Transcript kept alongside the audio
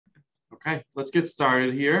Okay, let's get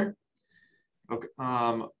started here. Okay,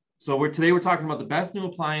 so today we're talking about the best new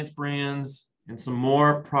appliance brands and some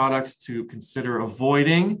more products to consider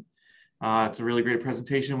avoiding. It's a really great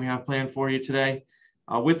presentation we have planned for you today.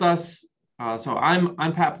 With us, so I'm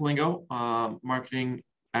Pat Palingo, marketing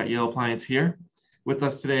at Yale Appliance here. With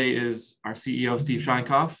us today is our CEO, Steve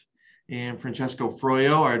Scheinkoff, and Francesco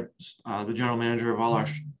Froyo, the general manager of all our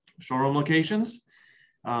showroom locations.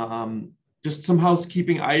 Just some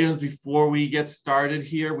housekeeping items before we get started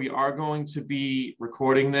here. We are going to be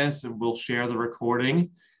recording this and we'll share the recording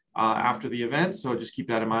after the event. So just keep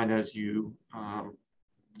that in mind as you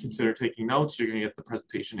consider taking notes. You're going to get the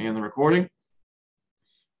presentation and the recording.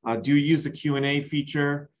 Do use the Q&A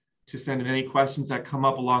feature to send in any questions that come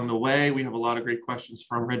up along the way. We have a lot of great questions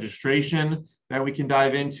from registration that we can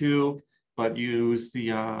dive into, but use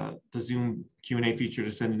the Zoom Q&A feature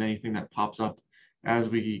to send in anything that pops up as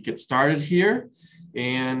we get started here.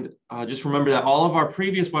 And just remember that all of our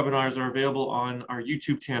previous webinars are available on our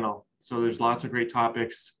YouTube channel. So there's lots of great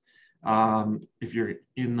topics. If you're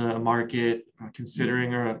in the market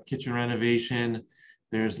considering a kitchen renovation,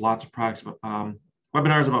 there's lots of products,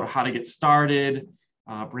 webinars about how to get started,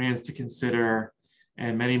 brands to consider,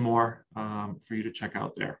 and many more for you to check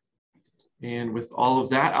out there. And with all of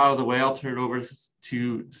that out of the way, I'll turn it over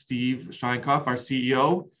to Steve Scheinkoff, our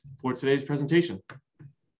CEO, for today's presentation.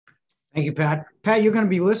 Thank you, Pat. Pat, you're going to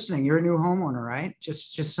be listening. You're a new homeowner, right?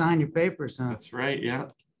 Just sign your papers, huh? That's right, yeah.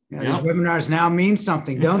 Yeah, these webinars now mean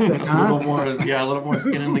something, don't they? A little more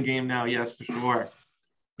skin in the game now, yes, for sure.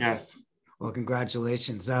 Yes. Well,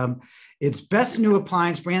 congratulations. It's best new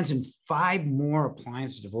appliance brands and 5 more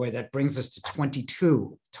appliances to avoid. That brings us to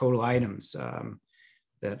 22 total items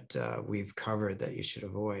that we've covered that you should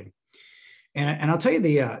avoid. And I'll tell you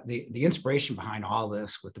the inspiration behind all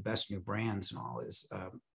this with the best new brands and all is, I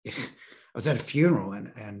was at a funeral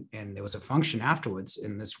and there was a function afterwards,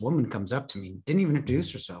 and this woman comes up to me, didn't even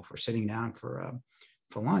introduce herself. We're sitting down for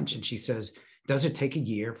lunch, and she says, "Does it take a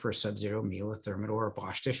year for a Sub-Zero, Miele, a Thermidor, or a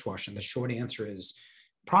Bosch dishwasher?" And the short answer is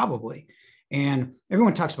probably. And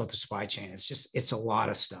everyone talks about the supply chain. It's a lot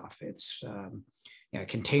of stuff. It's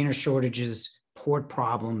container shortages, port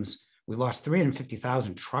problems. We lost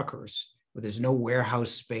 350,000 truckers, but there's no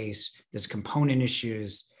warehouse space. There's component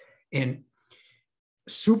issues. And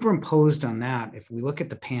superimposed on that, if we look at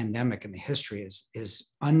the pandemic and the history, is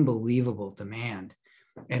unbelievable demand.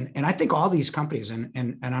 And I think all these companies,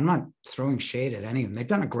 and I'm not throwing shade at any of them, they've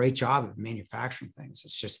done a great job of manufacturing things.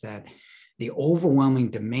 It's just that the overwhelming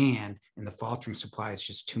demand and the faltering supply is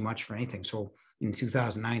just too much for anything. So in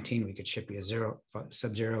 2019, we could ship you a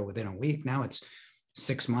Sub-Zero within a week. Now it's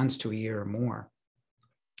 6 months to a year or more.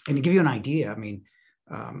 And to give you an idea, I mean,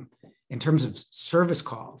 in terms of service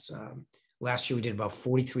calls, last year we did about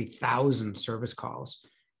 43,000 service calls.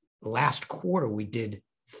 Last quarter, we did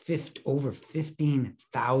over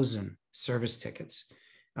 15,000 service tickets.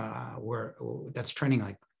 That's trending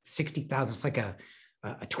like 60,000. It's like a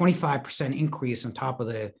 25% increase on top of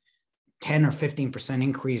the 10 or 15%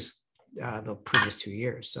 increase the previous 2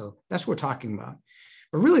 years. So that's what we're talking about.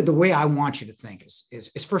 But really, the way I want you to think is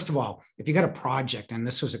first of all, if you got a project, and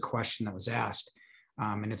this was a question that was asked,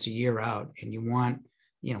 and it's a year out, and you want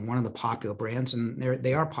one of the popular brands, and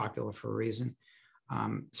they are popular for a reason,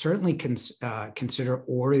 certainly consider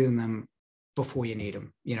ordering them before you need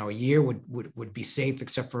them. A year would be safe,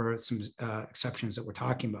 except for some exceptions that we're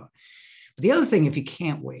talking about. But the other thing, if you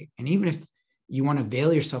can't wait, and even if you want to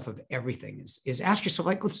avail yourself of everything, is ask yourself,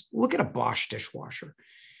 like, let's look at a Bosch dishwasher.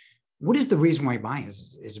 What is the reason why you're buying it?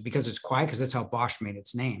 Is it because it's quiet? Because that's how Bosch made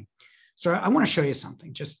its name. So I want to show you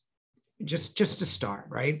something, just to start,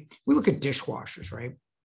 right? We look at dishwashers, right?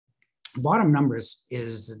 Bottom numbers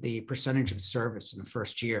is the percentage of service in the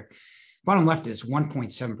first year. Bottom left is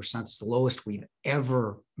 1.7%. It's the lowest we've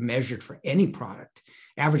ever measured for any product.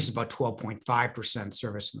 Average is about 12.5%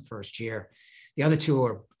 service in the first year. The other two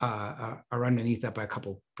are underneath that by a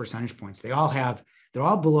couple percentage points. They're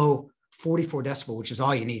all below 44 decibel, which is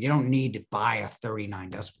all you need. You don't need to buy a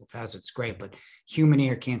 39 decibel. If it has, it's great, but human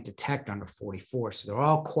ear can't detect under 44. So they're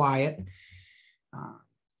all quiet.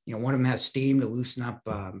 One of them has steam to loosen up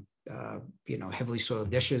heavily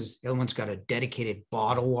soiled dishes. The other one's got a dedicated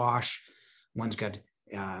bottle wash. One's got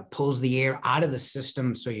pulls the air out of the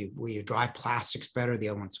system, so you dry plastics better. The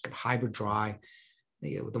other one's got hybrid dry.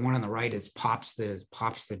 The one on the right pops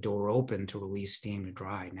the door open to release steam to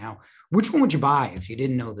dry. Now, which one would you buy if you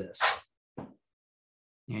didn't know this?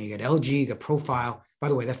 You got LG, you got Profile. By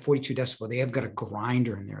the way, that 42 decibel, they have got a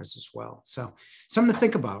grinder in theirs as well. So something to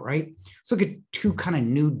think about, right? Let's look at 2 kind of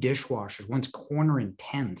new dishwashers. One's corner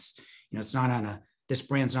intense. It's not on a this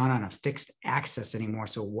brand's not on a fixed axis anymore,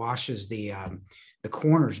 so it washes the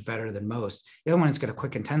corners better than most. The other one, it's got a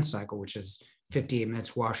quick intense cycle, which is 58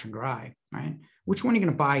 minutes wash and dry, right? Which one are you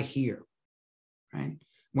going to buy here, right?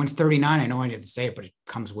 One's 39. I know I didn't say it, but it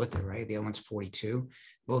comes with it, right? The other one's 42.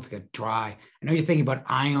 Both got dry. I know you're thinking about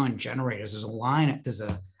ion generators. There's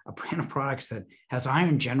a brand of products that has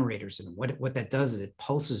ion generators, and what that does is it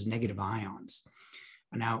pulses negative ions.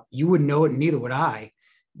 Now, you wouldn't know it, neither would I,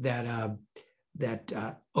 that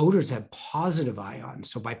odors have positive ions.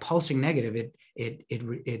 So by pulsing negative,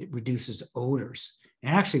 it reduces odors.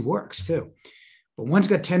 And it actually works too. But one's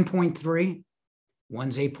got 10.3,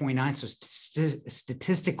 one's 8.9. So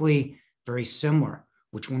statistically very similar.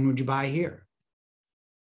 Which one would you buy here?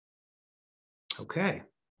 Okay.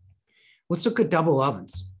 Let's look at double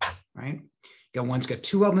ovens, right? One's got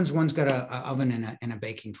 2 ovens, one's got an oven and a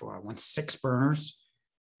baking drawer. One's 6 burners.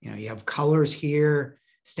 You have colors here,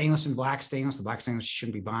 stainless and black stainless. The black stainless you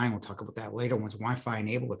shouldn't be buying. We'll talk about that later. One's Wi-Fi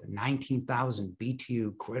enabled with a 19,000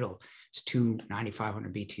 BTU griddle. It's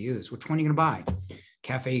 9,500 BTUs. Which one are you going to buy?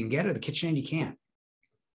 Cafe you can get, or the KitchenAid you can't.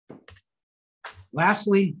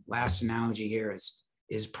 Lastly, last analogy here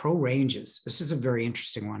is pro ranges. This is a very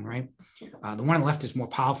interesting one, right? The one on the left is more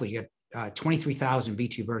powerful. You get 23,000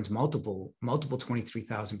 BTU burns, multiple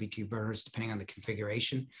 23,000 BTU burners, depending on the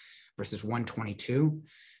configuration, versus 122.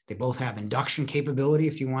 They both have induction capability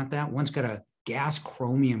if you want that. One's got a gas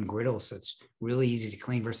chromium griddle, so it's really easy to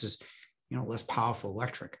clean, versus less powerful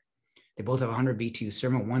electric. They both have 100 BTU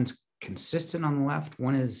thermal. One's consistent on the left.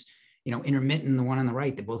 One is intermittent, the one on the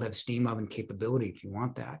right. They both have steam oven capability if you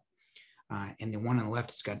want that. And the one on the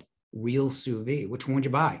left has got real sous vide. Which one would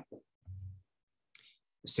you buy?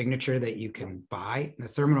 The Signature that you can buy, the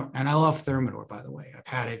Thermador, and I love Thermador, by the way. I've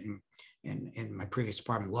had it in my previous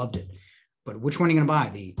apartment, loved it. But which one are you going to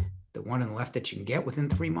buy? The one on the left that you can get within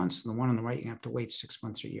 3 months, and the one on the right you have to wait 6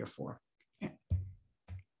 months or a year for. Yeah.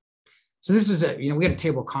 So this is we got a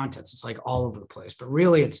table of contents. It's like all over the place, but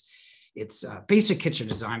really it's basic kitchen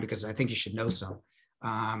design, because I think you should know some.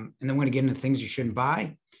 And then we're going to get into things you shouldn't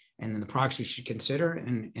buy, and then the products you should consider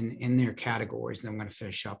in their categories. And then I'm going to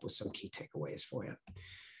finish up with some key takeaways for you.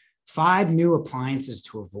 5 new appliances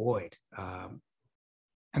to avoid.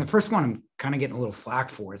 And the first one I'm kind of getting a little flack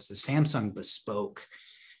for. It's the Samsung Bespoke.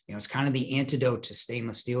 It's kind of the antidote to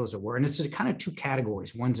stainless steel, as it were. And it's kind of 2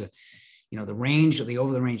 categories. One's the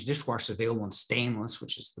over-the-range dishwasher available in stainless,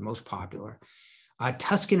 which is the most popular.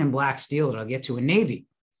 Tuscan and black steel that I'll get to, and navy.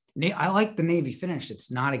 I like the navy finish. It's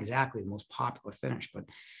not exactly the most popular finish, but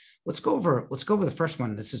let's go over the first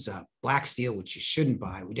one. This is a black steel, which you shouldn't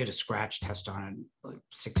buy. We did a scratch test on it like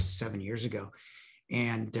 6-7 years ago,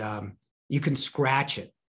 and you can scratch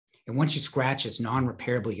it. And once you scratch, it's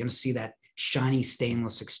non-repairable. You're going to see that shiny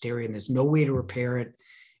stainless exterior, and there's no way to repair it.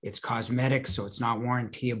 It's cosmetic, so it's not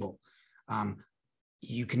warrantyable.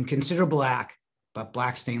 You can consider black, but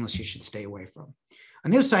black stainless you should stay away from.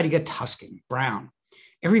 On the other side, you get Tuscan, brown.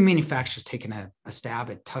 Every manufacturer's taken a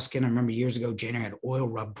stab at Tuscan. I remember years ago, Jana had oil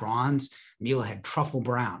rub bronze. Mila had truffle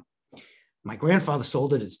brown. My grandfather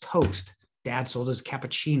sold it as toast. Dad sold it as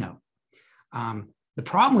cappuccino. The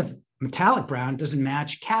problem with metallic brown, doesn't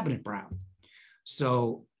match cabinet brown.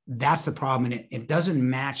 So that's the problem. And it doesn't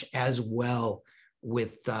match as well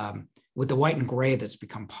with the white and gray that's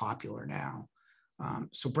become popular now.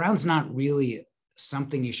 So brown's not really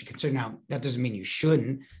something you should consider. Now, that doesn't mean you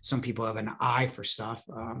shouldn't. Some people have an eye for stuff,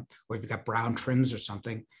 or if you've got brown trims or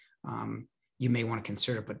something, you may want to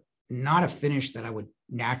consider it, but not a finish that I would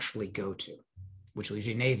naturally go to, which leaves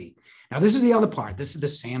you navy. Now, this is the other part. This is the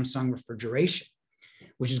Samsung refrigeration,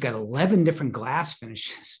 which has got 11 different glass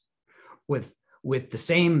finishes with the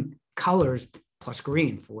same colors plus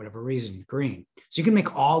green, for whatever reason, green. So you can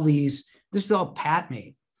make all these. This is all Pat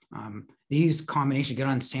made. These combinations, get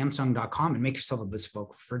on Samsung.com and make yourself a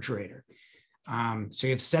bespoke refrigerator. So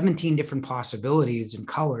you have 17 different possibilities and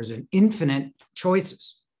colors and infinite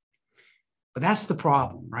choices. But that's the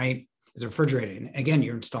problem, right? As a refrigerator. And again,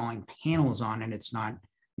 you're installing panels on it. It's not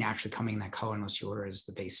naturally coming in that color unless you order as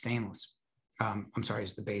the base stainless.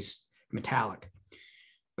 As the base metallic.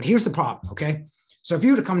 But here's the problem, okay? So if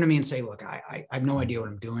you were to come to me and say, look, I have no idea what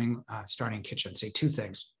I'm doing starting a kitchen, say 2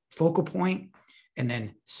 things: focal point, and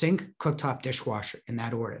then sink, cooktop, dishwasher, in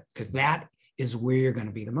that order, because that is where you're going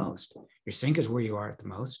to be the most. Your sink is where you are at the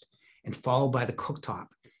most, and followed by the cooktop.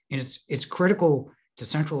 And it's critical to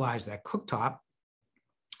centralize that cooktop,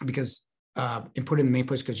 because and put it in the main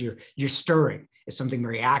place, because you're stirring. It's something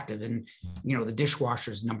very active, and the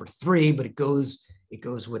dishwasher is number 3, but it goes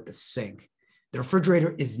with the sink. The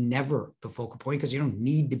refrigerator is never the focal point, because you don't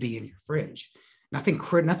need to be in your fridge. Nothing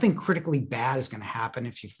critically bad is going to happen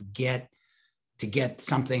if you forget to get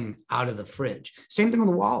something out of the fridge. Same thing with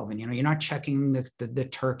the wall oven. You're not checking the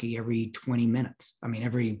turkey every 20 minutes. I mean,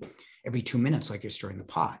 every 2 minutes, like you're stirring the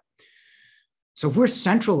pot. So if we're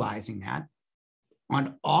centralizing that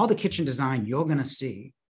on all the kitchen design, you're going to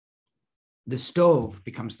see the stove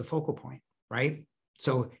becomes the focal point, right?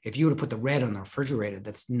 So if you were to put the red on the refrigerator,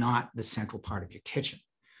 that's not the central part of your kitchen.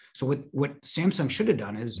 So what Samsung should have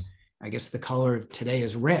done is, I guess the color of today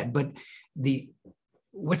is red, but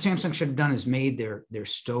what Samsung should have done is made their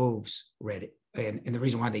stoves red. And the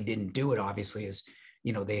reason why they didn't do it, obviously, is,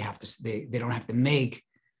 they don't have to make,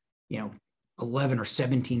 11 or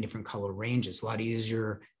 17 different color ranges. It's a lot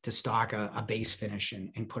easier to stock a base finish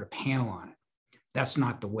and put a panel on it. That's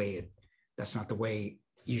not the way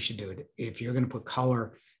you should do it. If you're going to put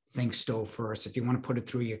color, think stove first. If you want to put it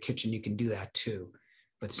through your kitchen, you can do that too.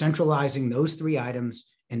 But centralizing those 3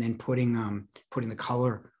 items and then putting the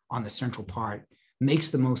color on the central part makes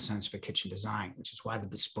the most sense for kitchen design, which is why the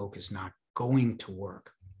bespoke is not going to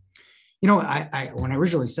work. When I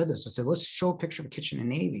originally said this, I said, let's show a picture of a kitchen in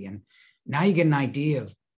navy. And now you get an idea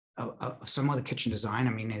of some other kitchen design.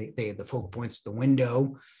 I mean, the focal point's the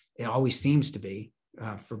window. It always seems to be,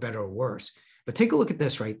 for better or worse. But take a look at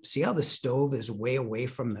this, right? See how the stove is way away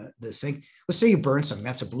from the sink? Let's say you burn something.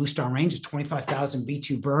 That's a Blue Star Range, it's 25,000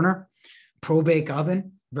 B2 burner, pro-bake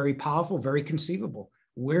oven, very powerful, very conceivable.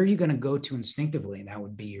 Where are you going to go to instinctively? And that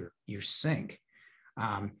would be your sink.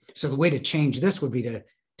 So the way to change this would be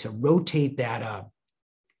to rotate that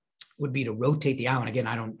would be to rotate the island. Again,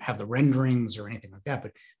 I don't have the renderings or anything like that,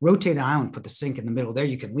 but rotate the island, put the sink in the middle there.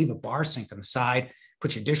 You can leave a bar sink on the side,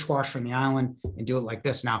 put your dishwasher on the island, and do it like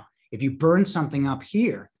this. Now, if you burn something up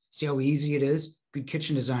here, see how easy it is? Good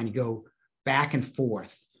kitchen design, you go back and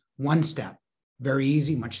forth, one step, very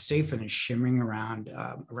easy, much safer than shimmering around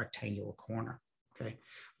a rectangular corner, okay?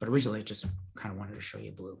 But originally, I just kind of wanted to show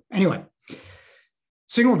you blue. Anyway,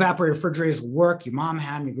 single evaporator refrigerators work. Your mom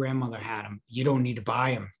had them, your grandmother had them. You don't need to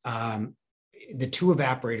buy them. The 2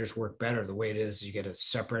 evaporators work better. The way it is, you get a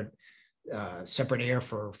separate air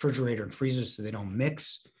for refrigerator and freezer so they don't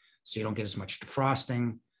mix, so you don't get as much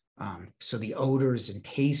defrosting. So the odors and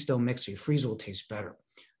taste don't mix, so your freezer will taste better.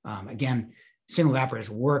 Again, single evaporators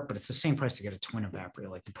work, but it's the same price to get a twin evaporator,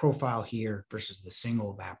 like the profile here versus the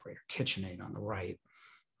single evaporator KitchenAid on the right.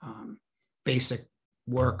 Basic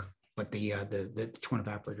work, but the twin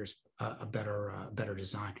evaporator is a better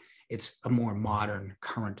design. It's a more modern,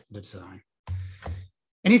 current design.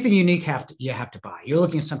 Anything unique you have to buy. You're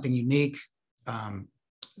looking at something unique.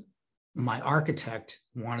 My architect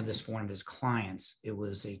wanted this for one of his clients. It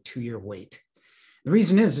was a 2-year wait. The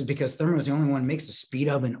reason is because Thermo is the only one that makes a speed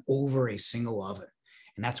oven over a single oven.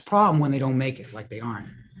 And that's a problem when they don't make it, like they aren't.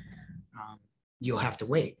 You'll have to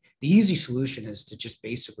wait. The easy solution is to just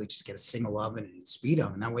basically just get a single oven and a speed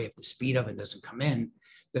oven. That way, if the speed oven doesn't come in,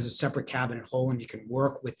 there's a separate cabinet hole and you can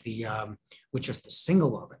work with with just the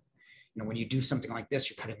single oven. When you do something like this,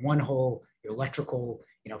 you're cutting one hole, your electrical,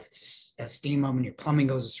 if it's a steam oven, your plumbing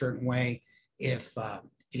goes a certain way. If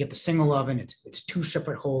you get the single oven, it's 2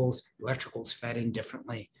 separate holes, electrical is fed in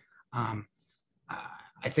differently.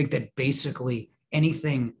 I think that basically any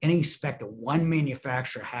spec that one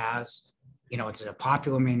manufacturer has, it's a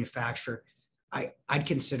popular manufacturer, I'd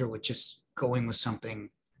consider with just going with something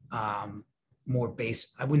more basic.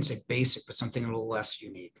 I wouldn't say basic, but something a little less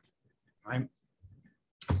unique, right?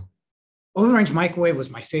 Over-the-range microwave was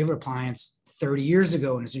my favorite appliance 30 years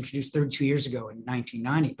ago and was introduced 32 years ago in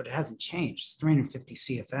 1990, but it hasn't changed. It's 350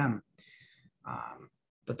 CFM.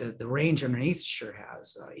 But the range underneath sure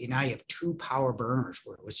has. Now you have 2 power burners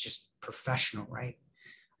where it was just professional, right?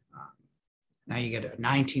 Now you get a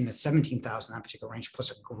 19 to 17,000 that particular range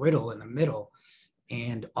plus a griddle in the middle,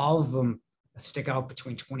 and all of them stick out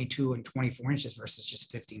between 22 and 24 inches versus just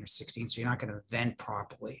 15 or 16. So you're not going to vent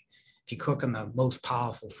properly. If you cook on the most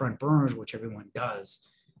powerful front burners, which everyone does,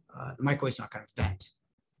 the microwave's not going to vent.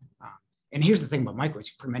 And here's the thing about microwaves: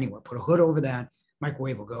 you can put them anywhere. Put a hood over that,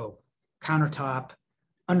 microwave will go countertop,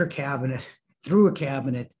 under cabinet, through a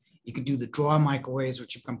cabinet. You can do the drawer microwaves,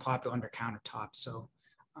 which have become popular under countertop. So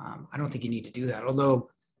I don't think you need to do that, although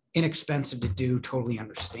inexpensive to do, totally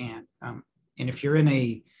understand. And if you're in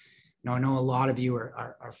I know a lot of you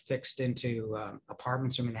are fixed into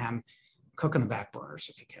apartments. I mean, cook on the back burners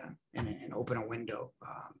if you can, and open a window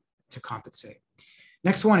to compensate.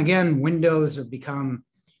 Next one, again, windows have become,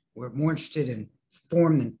 we're more interested in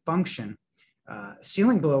form than function.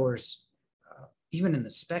 Ceiling blowers, even in the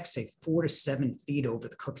specs, say 4 to 7 feet over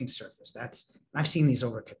the cooking surface. I've seen these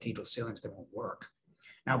over cathedral ceilings that won't work.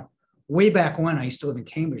 Now, way back when I used to live in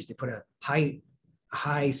Cambridge, they put a high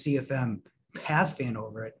CFM path fan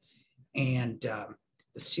over it, and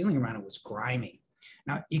the ceiling around it was grimy.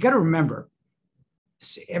 Now, you got to remember,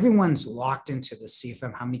 everyone's locked into the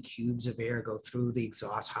CFM, how many cubes of air go through the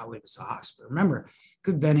exhaust, how it exhausts. But remember,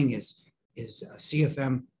 good venting is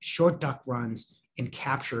CFM, short duct runs, and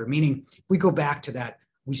capture, meaning if we go back to that,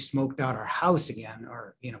 we smoked out our house again,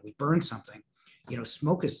 or, we burned something,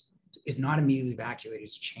 smoke is not immediately evacuated,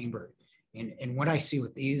 it's chambered. And what I see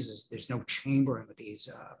with these is there's no chambering with these.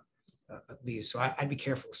 So I'd be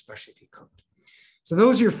careful, especially if you cooked. So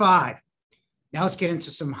those are your 5. Now let's get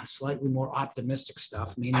into some slightly more optimistic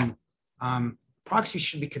stuff, meaning products you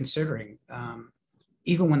should be considering,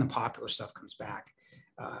 even when the popular stuff comes back.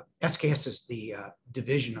 SKS is the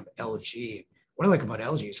division of LG. What I like about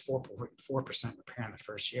LG is 4% repair in the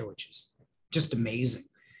first year, which is just amazing.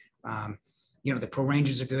 The Pro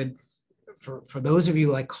ranges are good. For those of you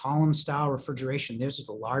like column style refrigeration, theirs is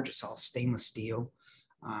the largest, all stainless steel.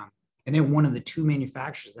 And they're one of the 2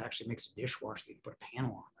 manufacturers that actually makes a dishwasher that you put a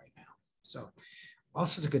panel on right now. So all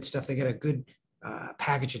sorts of good stuff. They get a good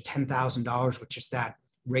package of $10,000, which is that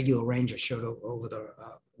regular range I showed over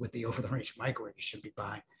with the over-the-range microwave you should be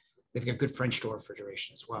buying. They've got good French door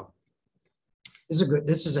refrigeration as well.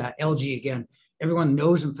 This is a LG again. Everyone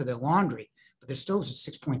knows them for their laundry, but their stoves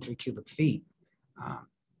are 6.3 cubic feet.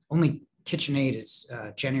 Only KitchenAid is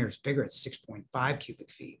Jennier is bigger at 6.5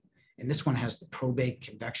 cubic feet. And this one has the ProBake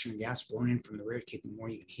convection gas blown in from the rear to keep more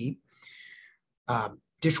even heat.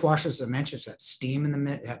 Dishwashers, as I mentioned, have steam in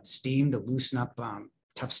the have steam to loosen up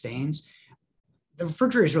tough stains. The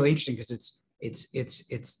refrigerator is really interesting because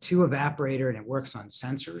it's 2 evaporator and it works on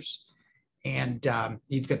sensors. And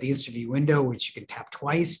you've got the instant view window, which you can tap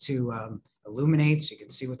twice to illuminate so you can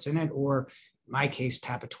see what's in it, or in my case,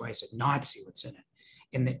 tap it twice and not see what's in it.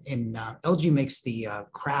 And LG makes the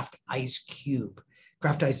Craft Ice Cube.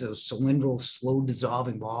 Craft Ice is those cylindrical, slow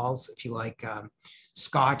dissolving balls, if you like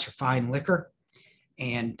scotch or fine liquor.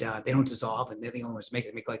 And they don't dissolve, and they're the only ones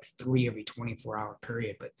they make like 3 every 24-hour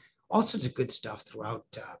period. But all sorts of good stuff throughout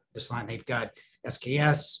this line. They've got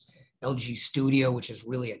SKS, LG Studio, which is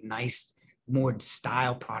really a nice, more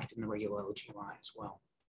style product in the regular LG line as well.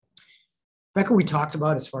 Becca, we talked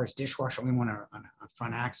about as far as dishwasher, only one on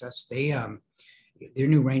front access. Their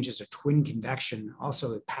new ranges are twin convection.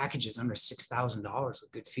 Also, it packages under $6,000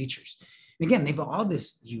 with good features. And again, they've all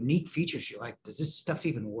this unique features. You're like, does this stuff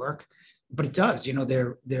even work? But it does.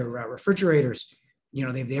 Their refrigerators, they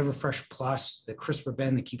have the EverFresh Plus, the crisper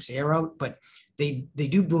bend that keeps air out, but they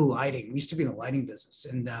do blue lighting. We used to be in the lighting business,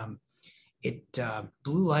 and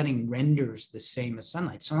blue lighting renders the same as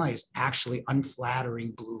sunlight. Sunlight is actually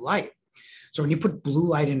unflattering blue light. So when you put blue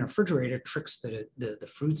light in a refrigerator, it tricks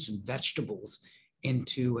the fruits and vegetables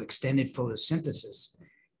into extended photosynthesis.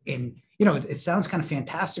 And, it sounds kind of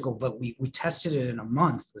fantastical, but we tested it in a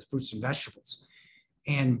month with fruits and vegetables.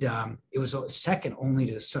 And it was second only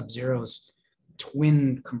to Sub-Zero's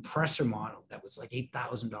twin compressor model that was like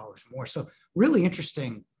 $8,000 more. So really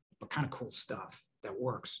interesting, but kind of cool stuff that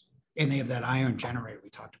works. And they have that ion generator we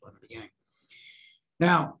talked about in the beginning.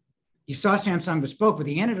 Now, you saw Samsung Bespoke, but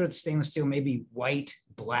the antidote stainless steel may be white,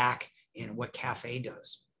 black, and what Cafe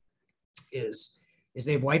does is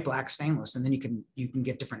they have white, black, stainless, and then you can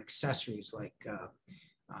get different accessories like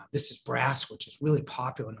this is brass, which is really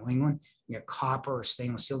popular in New England. You got copper or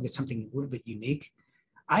stainless steel, get something a little bit unique.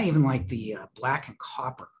 I even like the black and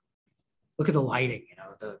copper. Look at the lighting,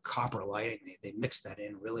 the copper lighting. They mix that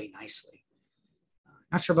in really nicely.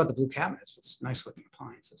 Not sure about the blue cabinets, but it's nice looking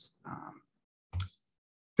appliances.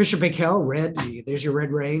 Fisher Bakell, red, there's your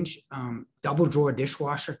red range. Double drawer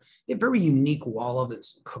dishwasher. They have very unique wall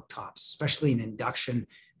ovens and cooktops, especially in induction.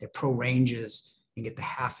 They're Pro ranges. You get the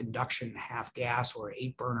half induction, half gas, or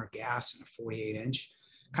 8-burner gas and a 48-inch.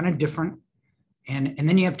 Kind of different. And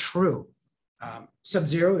then you have True.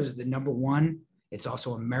 Sub-Zero is the #1. It's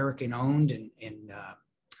also American owned and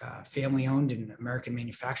family owned and American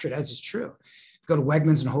manufactured, as is True. If you go to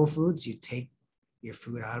Wegmans and Whole Foods, you take your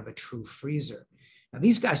food out of a True freezer. Now,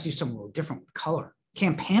 these guys do something a little different with color.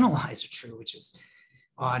 Can't panelize a True, which is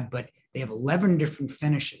odd, but they have 11 different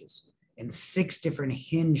finishes and 6 different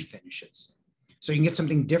hinge finishes. So you can get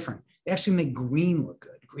something different. They actually make green look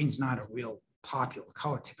good. Green's not a real popular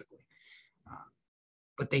color typically.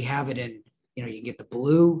 But they have it in, you can get the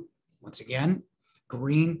blue, once again,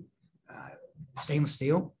 green, stainless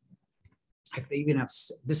steel. They even have,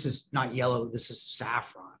 this is not yellow, this is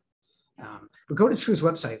saffron. But go to True's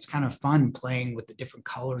website. It's kind of fun playing with the different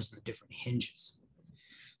colors and the different hinges.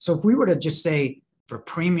 So if we were to just say for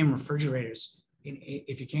premium refrigerators,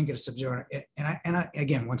 if you can't get a Sub-Zero,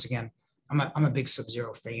 again, once again, I'm a big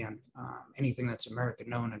Sub-Zero fan. Anything that's American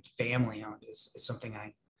known and family owned is something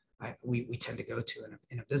we tend to go to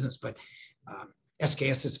in a business. But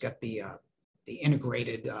SKS has got the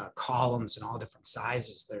integrated columns in all different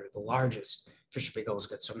sizes. They're the largest. Fisher-Paykel's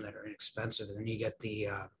got some that are inexpensive. And then you get the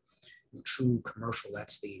true commercial.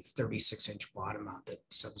 That's the 36-inch bottom mount that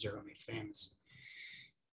Sub-Zero made famous.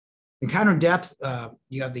 In counter depth,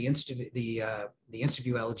 you have the InstaView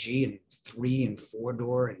LG in 3 and 4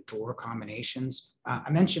 door and door combinations. I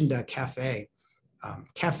mentioned Cafe.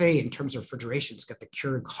 Cafe, in terms of refrigeration, it's got the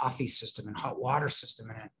Keurig coffee system and hot water system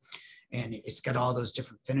in it. And it's got all those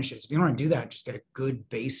different finishes. If you want to do that, just get a good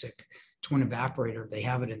basic twin evaporator. They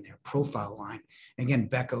have it in their profile line. And again,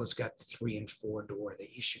 Becco's got 3 and 4 door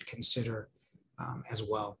that you should consider as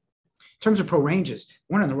well. In terms of pro ranges,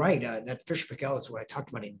 one on the right, that Fisher-Paykel is what I talked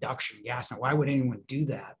about, induction gas. Now, why would anyone do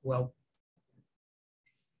that? Well,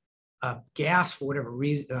 gas, for whatever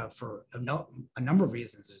reason, for a number of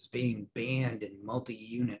reasons, is being banned in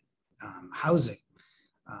multi-unit housing.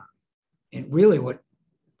 And really what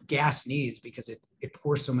gas needs, because it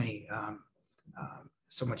pours so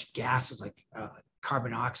much gases like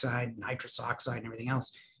carbon oxide, nitrous oxide, and everything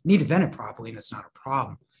else, you need to vent it properly, and it's not a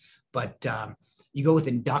problem. But you go with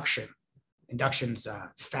induction. Induction's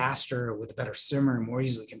faster, with a better simmer, and more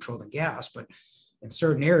easily controlled than gas. But in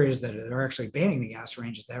certain areas that are actually banning the gas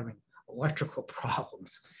ranges, they're having electrical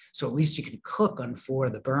problems. So at least you can cook on 4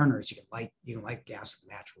 of the burners. You can light gas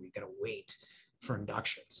with match, where you got to wait for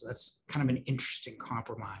induction. So that's kind of an interesting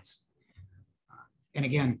compromise. And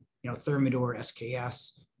again, Thermador,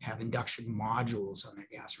 SKS have induction modules on their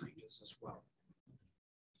gas ranges as well.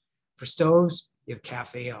 For stoves, you have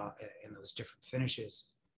Cafe in those different finishes.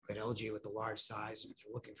 You've got LG with the large size. And if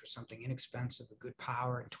you're looking for something inexpensive, with good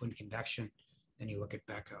power and twin convection, then you look at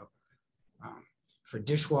Becco. For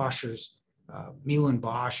dishwashers, Miele and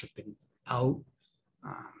Bosch have been out.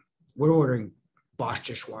 We're ordering Bosch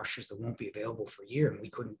dishwashers that won't be available for a year, and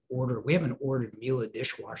we haven't ordered Miele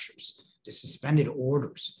dishwashers, to suspended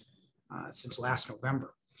orders since last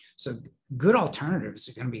November. So good alternatives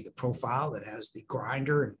are going to be the profile that has the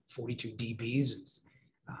grinder and 42 dBs and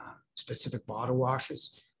specific bottle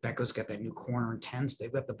washes. Becco's got that new corner intense.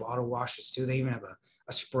 They've got the bottle washes too. They even have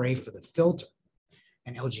a spray for the filter.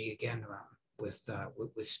 And LG again with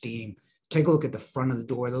steam. Take a look at the front of the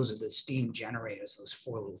door. Those are the steam generators, those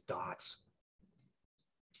 4 little dots.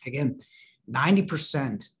 Again,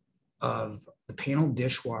 90% of the panel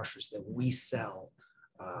dishwashers that we sell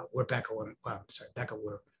were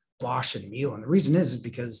were Bosch and Miele. And the reason is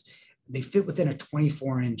because they fit within a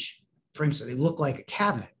 24-inch frame, so they look like a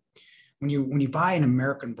cabinet. When you buy an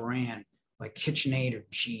American brand like KitchenAid or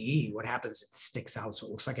GE, what happens? It sticks out, so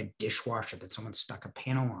it looks like a dishwasher that someone stuck a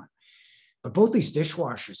panel on. But both these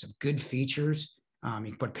dishwashers have good features. You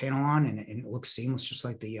can put a panel on, and it looks seamless, just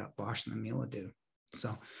like the Bosch and the Miele do.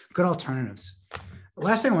 So good alternatives. The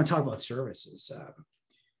last thing I want to talk about service is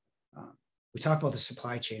we talked about the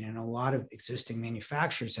supply chain, and a lot of existing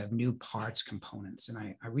manufacturers have new parts components. And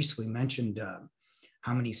I recently mentioned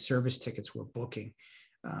how many service tickets we're booking.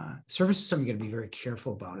 Service is something you got to be very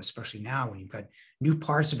careful about, especially now when you've got new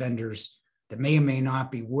parts vendors that may or may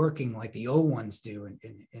not be working like the old ones do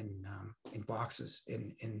in boxes,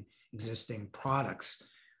 in existing products.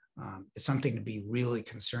 It's something to be really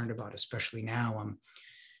concerned about, especially now.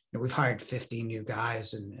 We've hired 50 new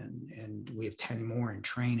guys and we have 10 more in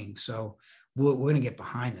training. So we're going to get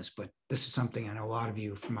behind this, but this is something I know a lot of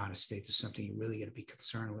you from out of state, is something you really got to be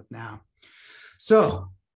concerned with now. So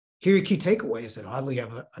here are your key takeaways that oddly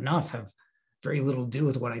have very little to do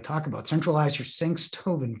with what I talk about. Centralize your sink,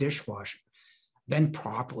 stove, and dishwasher. Vent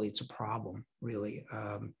properly. It's a problem, really,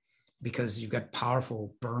 because you've got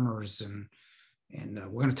powerful burners, and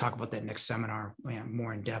we're going to talk about that next seminar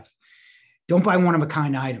more in depth. Don't buy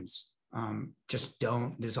one-of-a-kind items. Just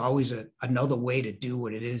don't. There's always another way to do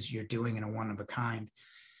what it is you're doing in a one-of-a-kind.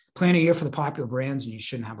 Plan a year for the popular brands, and you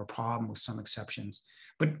shouldn't have a problem, with some exceptions.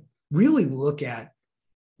 But really look at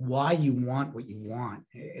why you want what you want.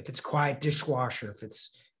 If it's quiet dishwasher, if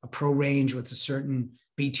it's a pro range with a certain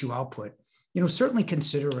B2 output, certainly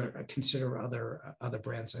consider other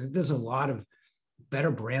brands. I think there's a lot of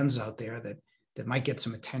better brands out there that might get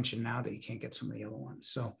some attention now that you can't get some of the other ones.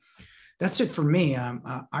 So that's it for me.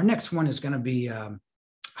 Our next one is going to be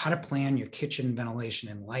how to plan your kitchen ventilation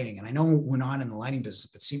and lighting. And I know we're not in the lighting business,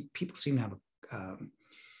 but people seem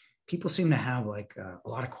to have like a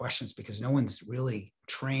lot of questions, because no one's really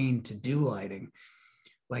trained to do lighting.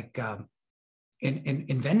 Like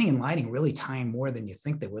in vending and lighting really tie in more than you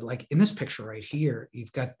think they would. Like in this picture right here,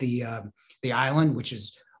 you've got the island, which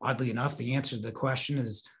is, oddly enough, the answer to the question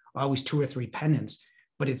is always 2 or 3 pendants.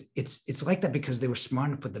 But it's like that because they were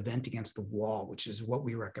smart to put the vent against the wall, which is what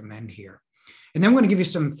we recommend here. And then we're going to give you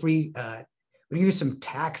some free We'll give you some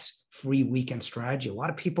tax-free weekend strategy. A lot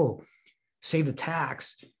of people save the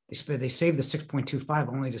tax. They save the 6.25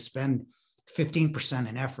 only to spend 15%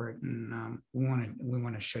 in effort. And we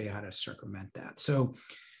want to show you how to circumvent that. So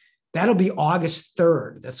that'll be August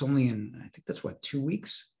 3rd. That's only in, I think that's what, 2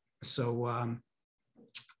 weeks. So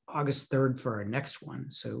August 3rd for our next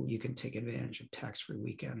one. So you can take advantage of tax-free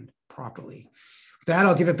weekend properly. With that,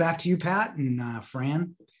 I'll give it back to you, Pat and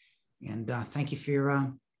Fran. And thank you for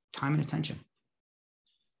your time and attention.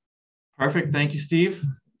 Perfect. Thank you, Steve.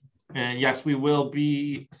 And yes, we will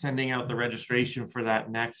be sending out the registration for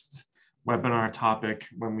that next webinar topic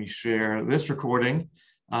when we share this recording.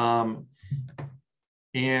 And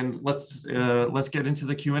let's get into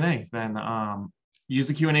the Q&A then. Use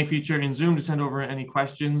the Q&A feature in Zoom to send over any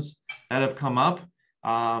questions that have come up.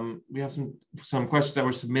 We have some questions that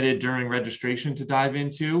were submitted during registration to dive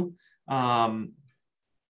into.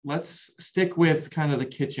 Let's stick with kind of the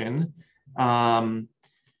kitchen.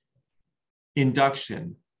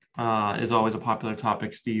 Induction is always a popular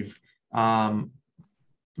topic, Steve. The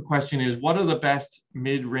question is, what are the best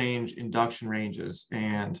mid-range induction ranges?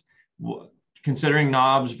 And considering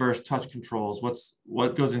knobs versus touch controls,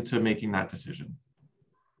 what goes into making that decision?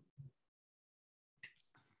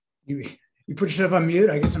 You put yourself on mute.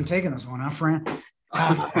 I guess I'm taking this one, huh, Fran?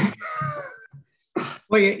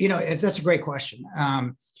 Well, that's a great question.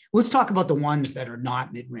 Let's talk about the ones that are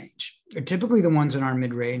not mid-range. Typically, the ones in our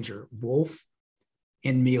mid-range are Wolf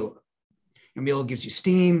and Miele. Miele gives you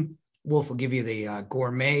steam. Wolf will give you the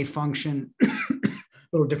gourmet function, a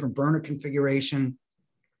little different burner configuration.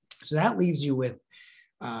 So that leaves you with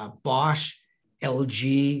Bosch,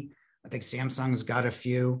 LG. I think Samsung's got a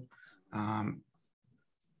few.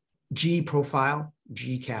 G Profile,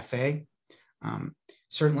 G Cafe.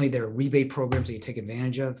 Certainly, there are rebate programs that you take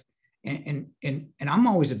advantage of. And I'm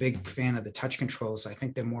always a big fan of the touch controls. I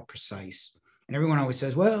think they're more precise. And everyone always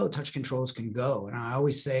says, well, touch controls can go. And I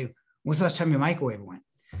always say, when's the last time your microwave went?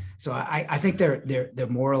 So I think they're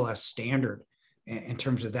more or less standard in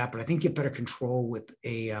terms of that. But I think you get better control with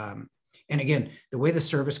a, and again, the way the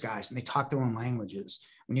service guys, and they talk their own languages.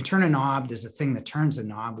 When you turn a knob, there's a thing that turns the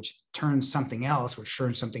knob, which turns something else, which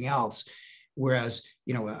turns something else. Whereas,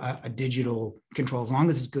 a digital control, as long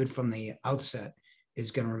as it's good from the outset,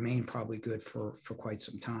 is going to remain probably good for quite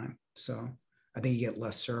some time. So I think you get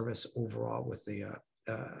less service overall with the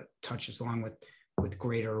touches, along with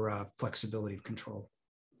greater flexibility of control.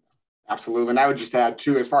 Absolutely. And I would just add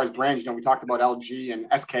too, as far as brands, we talked about LG and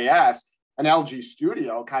SKS, and LG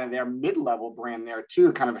Studio, kind of their mid-level brand there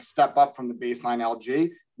too, kind of a step up from the baseline LG,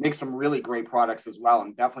 makes some really great products as well,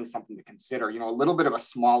 and definitely something to consider. A little bit of a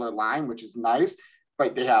smaller line, which is nice,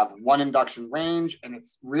 but they have one induction range, and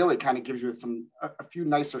it's really kind of gives you a few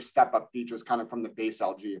nicer step-up features kind of from the base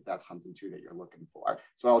LG, if that's something too that you're looking for.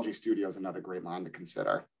 So LG Studio is another great line to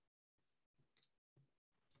consider.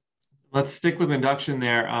 Let's stick with induction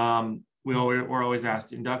there. We're always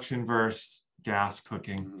asked induction versus gas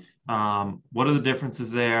cooking. What are the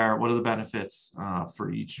differences there? What are the benefits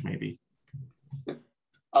for each, maybe?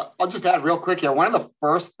 I'll just add real quick here. One of the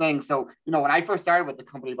first things, so, when I first started with the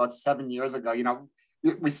company about 7 years ago,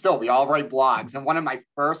 we all write blogs. And one of my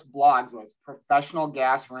first blogs was professional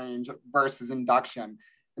gas range versus induction.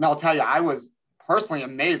 And I'll tell you, I was personally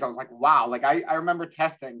amazed. I was like, wow, I remember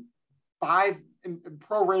testing 5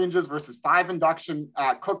 pro ranges versus 5 induction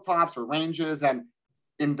cooktops or ranges. And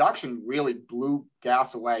induction really blew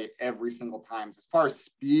gas away every single time. As far as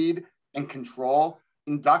speed and control,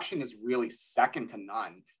 induction is really second to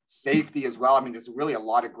none. Safety as well. I mean, there's really a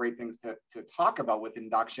lot of great things to talk about with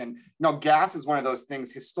induction. Gas is one of those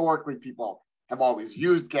things, historically, people have always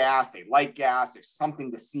used gas. They like gas. There's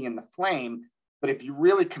something to see in the flame. But if you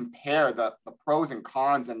really compare the pros and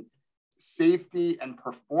cons and safety and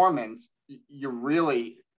performance,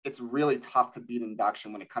 it's really tough to beat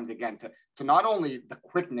induction when it comes, again, to not only the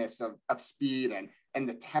quickness of speed and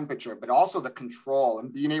the temperature, but also the control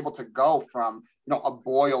and being able to go from, a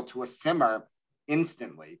boil to a simmer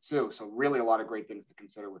instantly too. So really a lot of great things to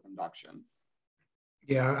consider with induction.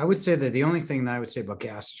 Yeah, I would say that the only thing that I would say about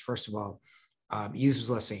gas is, first of all, uses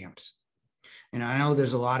less amps. And I know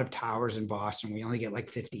there's a lot of towers in Boston. We only get like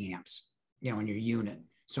 50 amps, in your unit,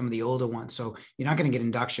 some of the older ones. So you're not going to get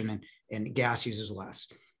induction, and gas uses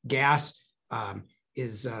less. Gas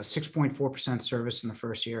is 6.4% service in the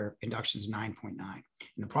first year. Induction is 9.9. And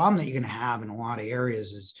the problem that you're going to have in a lot of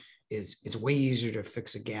areas is it's way easier to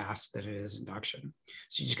fix a gas than it is induction.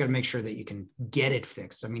 So you just got to make sure that you can get it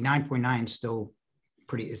fixed. I mean, 9.9 still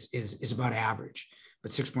is about average,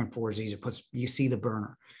 but 6.4 is easier. Plus, you see the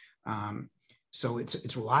burner. So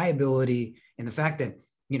it's reliability, and the fact that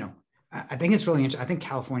I think it's really interesting. I think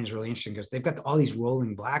California is really interesting because they've got all these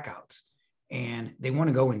rolling blackouts and they want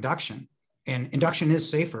to go induction. And induction is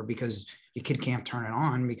safer because your kid can't turn it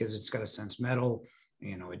on because it's got a sense metal,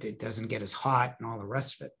 it doesn't get as hot and all the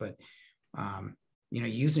rest of it. But,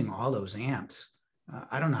 using all those amps,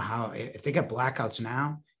 I don't know how, if they got blackouts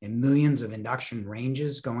now and millions of induction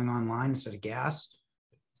ranges going online instead of gas,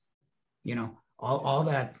 all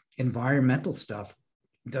that environmental stuff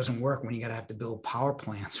doesn't work when you got to have to build power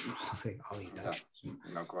plants for all the induction. Yeah,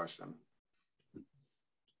 no question.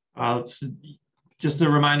 Just a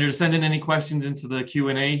reminder to send in any questions into the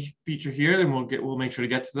Q&A feature here, and we'll make sure to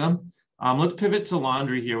get to them. Let's pivot to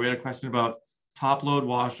laundry here. We had a question about top load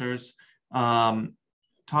washers.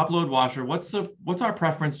 Top load washer. What's our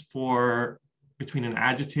preference between an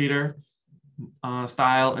agitator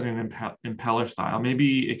style and an impeller style?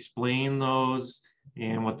 Maybe explain those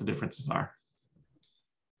and what the differences are.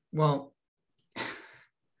 Well,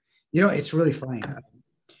 it's really funny.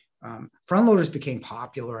 Front loaders became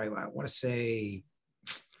popular, I want to say,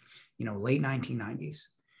 late 1990s.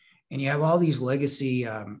 And you have all these legacy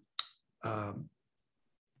top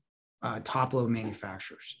load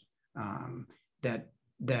manufacturers that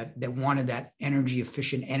wanted that energy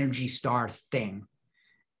efficient Energy Star thing.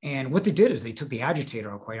 And what they did is they took the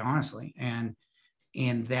agitator out, quite honestly, and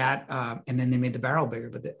then they made the barrel bigger.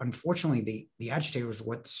 But unfortunately, the agitator was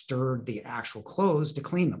what stirred the actual clothes to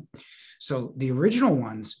clean them. So the original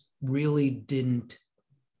ones really didn't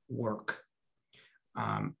work.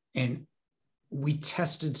 And we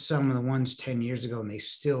tested some of the ones 10 years ago and they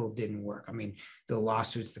still didn't work. I mean, the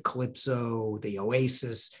lawsuits, the Calypso, the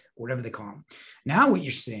Oasis, whatever they call them. Now what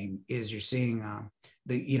you're seeing is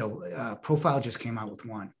Profile just came out with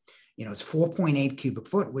one. It's 4.8 cubic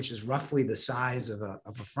foot, which is roughly the size of a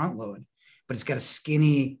front load, but it's got a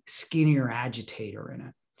skinnier agitator in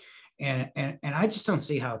it. And I just don't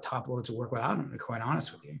see how top loads will work without them, to be quite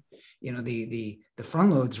honest with you. The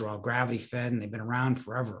front loads are all gravity fed and they've been around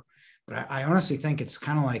forever. But I honestly think it's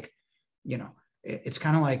kind of like, it's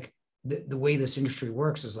kind of like the way this industry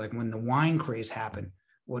works is like when the wine craze happened,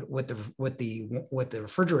 what the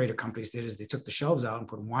refrigerator companies did is they took the shelves out and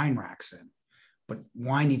put wine racks in. But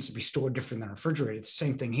wine needs to be stored different than refrigerated. It's the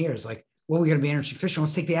same thing here. It's like, well, we got to be energy efficient.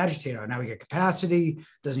 Let's take the agitator out. Now we get capacity,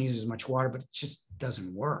 doesn't use as much water, but it just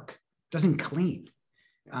doesn't work. Doesn't clean.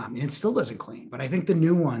 And it still doesn't clean. But I think the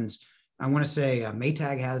new ones, I want to say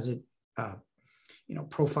Maytag has it,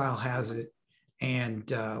 Profile has it, and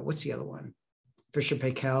what's the other one? Fisher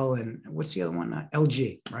Paykel, and what's the other one?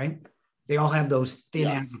 LG, right? They all have those thin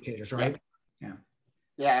agitators, right? Yeah.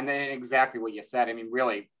 Yeah, and then exactly what you said. I mean,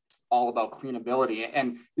 really, it's all about cleanability.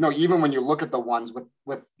 And even when you look at the ones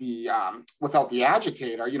with the without the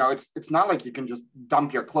agitator, it's not like you can just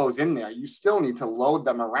dump your clothes in there. You still need to load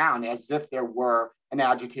them around as if there were an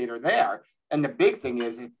agitator there. And the big thing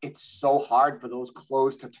is it's so hard for those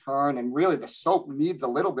clothes to turn. And really the soap needs a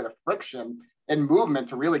little bit of friction and movement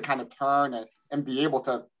to really kind of turn and be able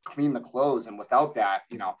to clean the clothes. And without that,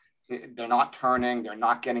 they're not turning, they're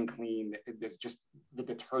not getting clean. There's just, the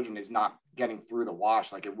detergent is not getting through the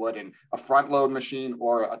wash like it would in a front load machine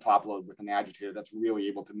or a top load with an agitator that's really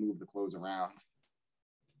able to move the clothes around.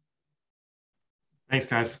 Thanks,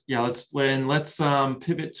 guys. Yeah, let's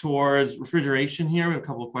pivot towards refrigeration here. We have a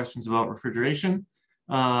couple of questions about refrigeration.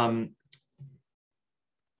 For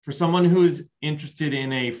someone who's interested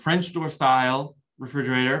in a French door style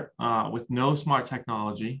refrigerator with no smart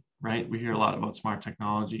technology, right? We hear a lot about smart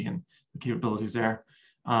technology and the capabilities there.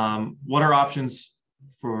 What are options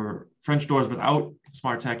for French doors without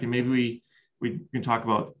smart tech? And maybe we can talk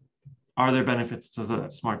about, are there benefits to the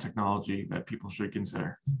smart technology that people should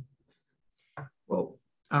consider? Well,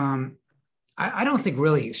 I don't think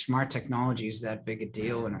really smart technology is that big a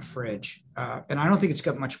deal in a fridge. And I don't think it's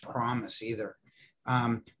got much promise either.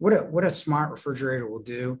 What a smart refrigerator will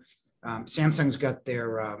do, Samsung's got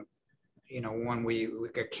their, one where we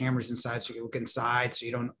got cameras inside so you can look inside so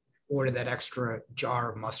you don't order that extra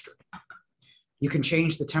jar of mustard. You can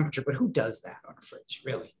change the temperature, but who does that on a fridge,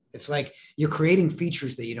 really? It's like you're creating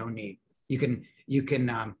features that you don't need.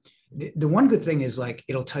 The one good thing is like,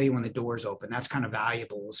 it'll tell you when the door's open. That's kind of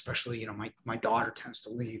valuable, especially, my daughter tends to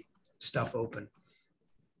leave stuff open.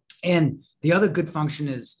 And the other good function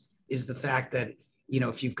is the fact that,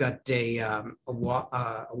 if you've got a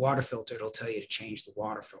water filter, it'll tell you to change the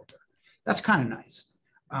water filter. That's kind of nice.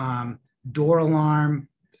 Door alarm.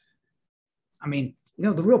 I mean,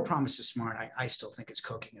 the real promise of smart, I still think is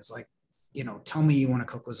cooking, is like, tell me you want to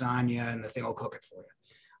cook lasagna and the thing will cook it for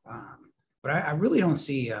you. But I really don't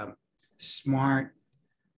see smart,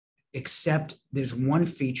 except there's one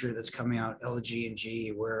feature that's coming out, LG and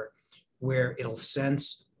GE, where it'll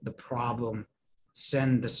sense the problem,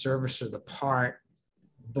 send the servicer the part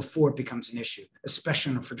before it becomes an issue,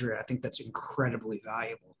 especially in a refrigerator. I think that's incredibly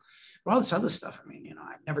valuable. But all this other stuff, I mean,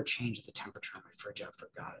 I've never changed the temperature on my fridge after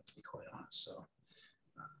I got it, to be quite honest. So,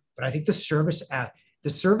 but I think the service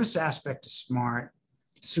aspect of smart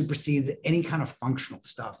supersedes any kind of functional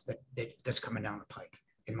stuff that's coming down the pike,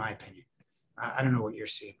 in my opinion. I don't know what you're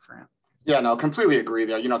seeing, Fran. Yeah, no, completely agree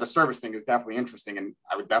there. The service thing is definitely interesting, and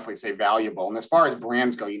I would definitely say valuable. And as far as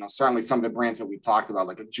brands go, certainly some of the brands that we talked about,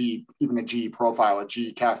 like even a GE Profile, a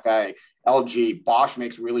GE Cafe, LG, Bosch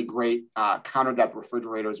makes really great counter depth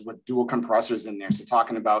refrigerators with dual compressors in there. So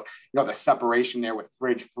talking about, the separation there with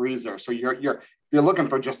fridge, freezer. So you're looking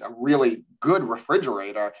for just a really good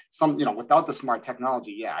refrigerator, without the smart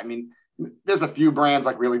technology. Yeah, I mean, there's a few brands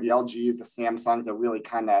like really the LGs, the Samsungs that really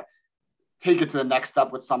kind of take it to the next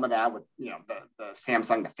step with some of that, with the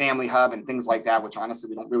Samsung, the Family Hub and things like that, which honestly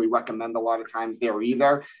we don't really recommend a lot of times there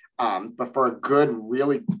either. But for a good,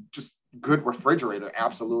 really just good refrigerator,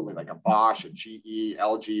 absolutely, like a Bosch, a GE,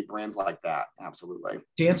 LG, brands like that, absolutely.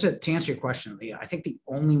 To answer your question, Leah, I think the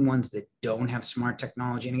only ones that don't have smart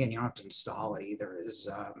technology, and again, you don't have to install it either, is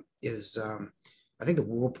I think the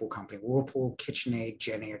Whirlpool company, Whirlpool, KitchenAid,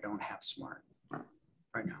 JennAir don't have smart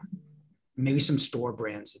right now. Maybe some store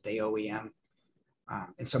brands that they OEM,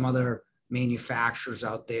 and some other manufacturers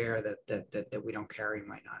out there that we don't carry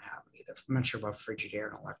might not have either. I'm not sure about Frigidaire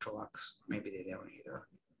and Electrolux. Maybe they don't either.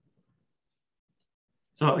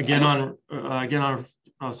 So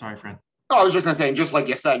oh, sorry, Fran. Oh, I was just gonna say, just like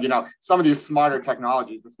you said, some of these smarter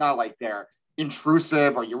technologies, it's not like they're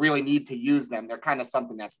intrusive or you really need to use them. They're kind of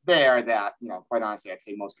something that's there that, quite honestly, I'd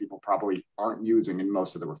say most people probably aren't using in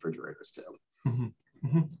most of the refrigerators too. Mm-hmm.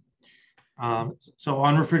 Mm-hmm. So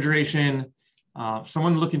on refrigeration,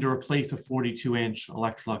 someone looking to replace a 42-inch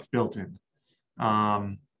Electrolux built-in,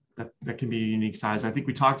 that can be a unique size. I think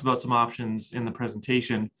we talked about some options in the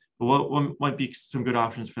presentation, but what might be some good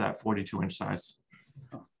options for that 42-inch size?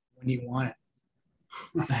 When do you want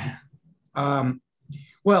it?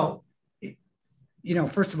 Well,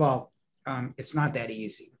 first of all, it's not that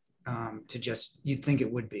easy to just, you'd think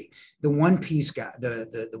it would be. The one piece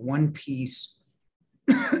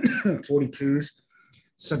 42s,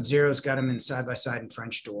 Sub-Zero's got them in side-by-side and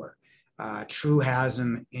French door. True has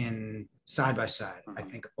them in side-by-side, I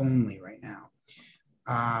think only right now.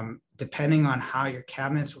 Depending on how your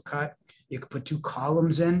cabinets were cut, you could put 2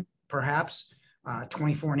 columns in, perhaps,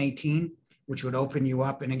 24 and 18, which would open you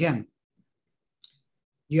up. And again,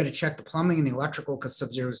 you got to check the plumbing and the electrical because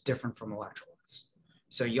Sub-Zero is different from Electrolux.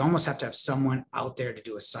 So you almost have to have someone out there to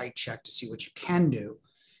do a site check to see what you can do.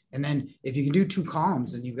 And then if you can do 2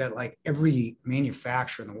 columns, then you've got like every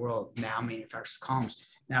manufacturer in the world now manufactures columns.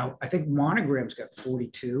 Now, I think Monogram's got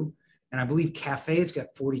 42, and I believe Cafe's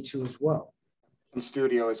got 42 as well. And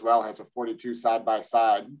Studio as well has a 42 side by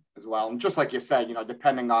side as well. And just like you said,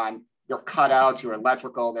 depending on your cutouts, your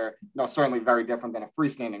electrical, they're certainly very different than a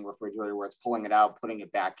freestanding refrigerator where it's pulling it out, putting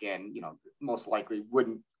it back in. Most likely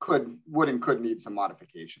could need some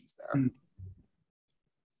modifications there.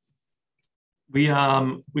 We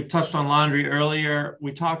touched on laundry earlier.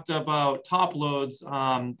 We talked about top loads.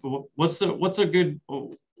 What's a good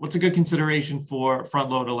consideration for front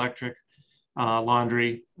load electric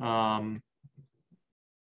laundry?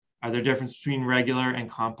 Are there differences between regular and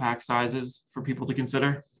compact sizes for people to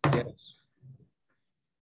consider? Yes.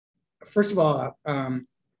 First of all,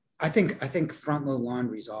 I think front load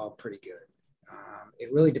laundry is all pretty good.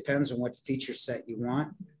 It really depends on what feature set you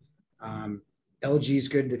want. LG is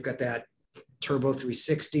good. They've got that Turbo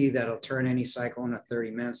 360 that'll turn any cycle in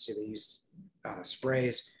 30 minutes. So they use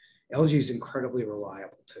sprays. LG is incredibly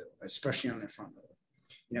reliable too, especially on their front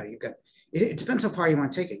load. You've got, it depends how far you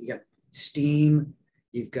want to take it. You got steam,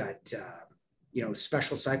 you've got,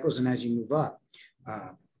 special cycles. And as you move up,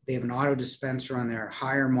 they have an auto dispenser on their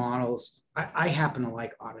higher models. I happen to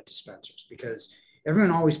like auto dispensers because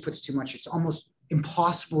everyone always puts too much. It's almost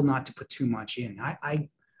impossible not to put too much in. I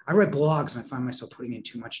write blogs and I find myself putting in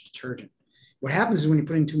too much detergent. What happens is when you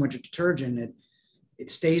put in too much detergent,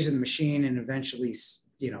 it stays in the machine and eventually,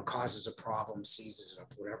 causes a problem, seizes it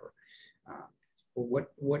up, whatever.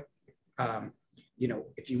 But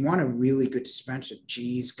if you want a really good dispenser,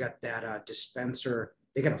 GE's got that dispenser.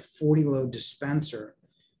 They got a 40 load dispenser,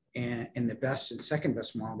 and in the best and second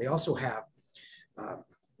best model, they also have,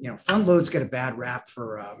 front load's got a bad rap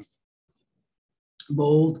for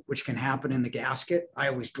mold, which can happen in the gasket. I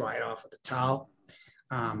always dry it off with a towel.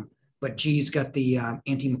 But GE's got the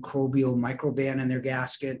antimicrobial microban in their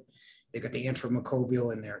gasket. They've got the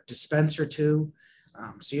antimicrobial in their dispenser too.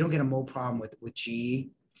 So you don't get a mold problem with GE.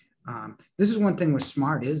 This is one thing where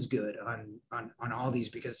Smart is good on all these,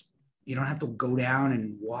 because you don't have to go down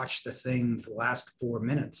and watch the thing for the last 4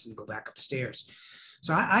 minutes and go back upstairs.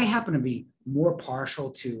 So I happen to be more partial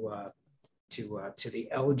to the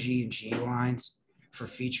LG and G lines for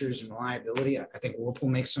features and reliability. I think Whirlpool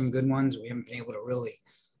makes some good ones. We haven't been able to really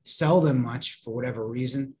sell them much for whatever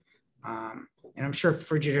reason. And I'm sure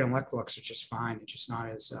Frigidaire and Electrolux are just fine. They're just not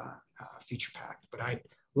as feature packed. But I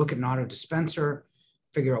look at an auto dispenser,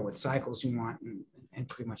 figure out what cycles you want, and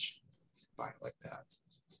pretty much buy it like that.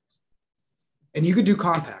 And you could do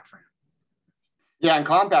compact, Fran. Yeah, and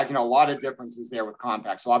compact, a lot of differences there with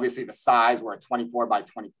compact. So obviously the size, we're at 24 by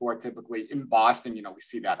 24 typically. In Boston, we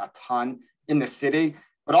see that a ton in the city,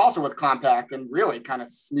 but also with compact, and really kind of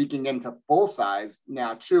sneaking into full size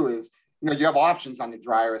now too is, you have options on the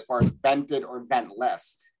dryer as far as vented or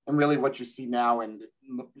ventless. And really what you see now, and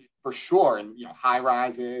for sure, in high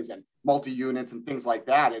rises and multi-units and things like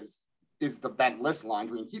that is the ventless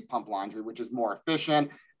laundry and heat pump laundry, which is more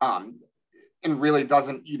efficient. And really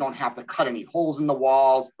you don't have to cut any holes in the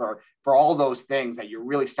walls for all those things that you're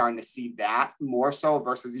really starting to see that more so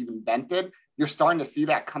versus even vented. You're starting to see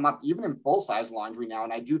that come up even in full size laundry now.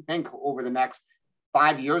 And I do think over the next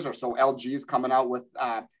 5 years or so, LG is coming out with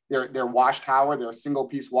their wash tower, their single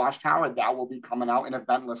piece wash tower, that will be coming out in a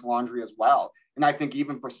ventless laundry as well. And I think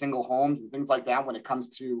even for single homes and things like that, when it comes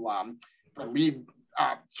to for LEED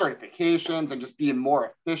certifications and just being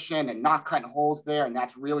more efficient and not cutting holes there, and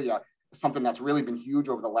that's really something that's really been huge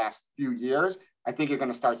over the last few years. I think you're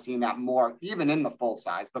going to start seeing that more, even in the full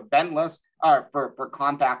size. But ventless for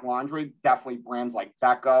compact laundry, definitely brands like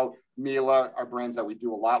Beko, Miele are brands that we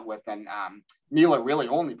do a lot with. And Miele really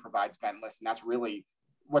only provides ventless, and that's really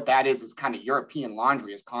what that is kind of European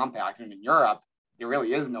laundry is compact. And in Europe, there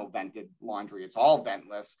really is no vented laundry. It's all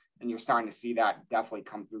ventless. And you're starting to see that definitely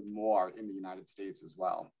come through more in the United States as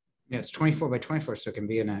well. Yeah, it's 24 by 24, so it can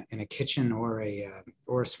be in a kitchen or a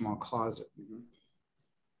small closet. Mm-hmm.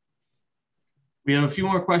 We have a few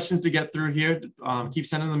more questions to get through here. Keep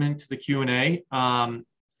sending them into the Q&A.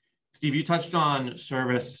 Steve, you touched on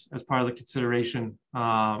service as part of the consideration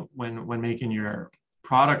when making your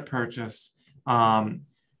product purchase.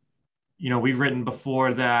 We've written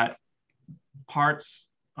before that parts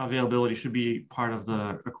availability should be part of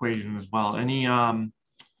the equation as well.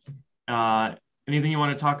 Anything you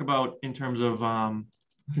want to talk about in terms of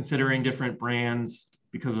considering different brands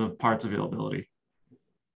because of parts availability?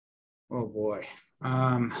 Oh boy.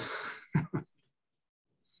 I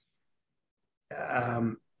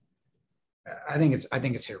think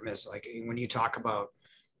it's hit or miss. Like when you talk about,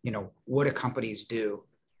 what do companies do?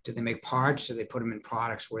 Do they make parts? Do they put them in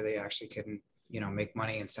products where they actually can, make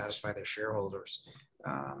money and satisfy their shareholders?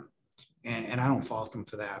 And I don't fault them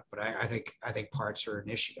for that, but I think parts are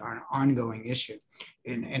an ongoing issue,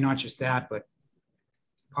 and not just that, but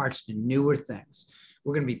parts to newer things.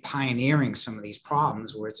 We're going to be pioneering some of these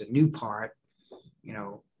problems where it's a new part.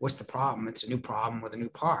 What's the problem? It's a new problem with a new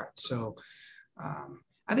part. So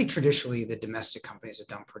I think traditionally the domestic companies have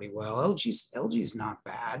done pretty well. LG's not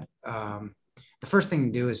bad. The first thing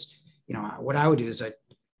to do is, what I would do is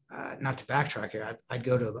not to backtrack here, I'd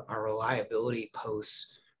go to our reliability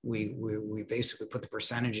posts. We basically put the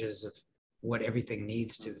percentages of what everything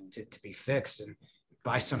needs to be fixed, and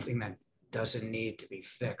buy something that doesn't need to be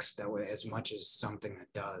fixed that way as much as something that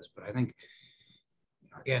does. But I think,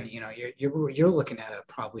 again, you're looking at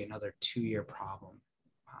probably another 2-year problem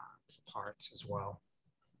for parts as well.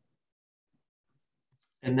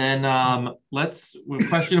 And then we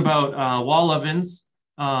question about wall ovens,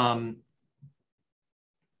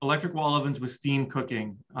 electric wall ovens with steam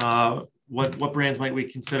cooking. What brands might we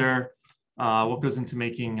consider? What goes into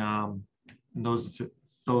making those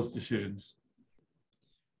decisions?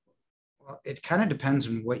 Well, it kind of depends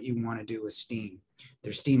on what you want to do with steam.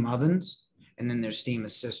 There's steam ovens, and then there's steam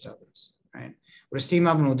assist ovens, right? What a steam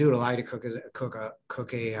oven will do, it'll allow you to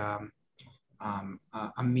cook a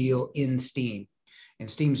meal in steam. And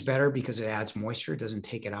steam's better because it adds moisture, it doesn't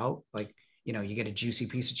take it out. Like, you get a juicy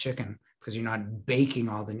piece of chicken because you're not baking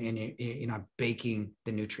you're not baking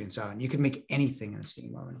the nutrients out. And you can make anything in a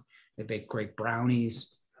steam oven. They bake great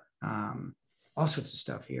brownies, all sorts of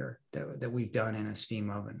stuff here that we've done in a steam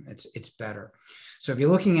oven. It's better. So if you're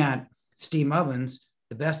looking at steam ovens,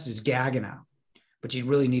 the best is Gaggenau, but you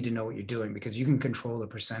really need to know what you're doing because you can control the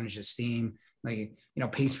percentage of steam. Like,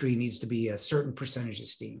 pastry needs to be a certain percentage of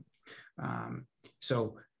steam.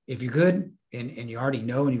 So if you're good and you already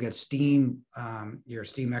know and you've got steam, you're a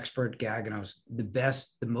steam expert, Gaggenau's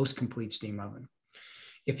the most complete steam oven.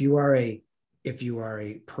 If you are a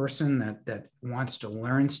person that wants to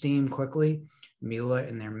learn steam quickly, Miele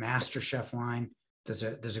and their Master Chef line does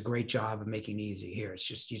a great job of making it easy. Here, it's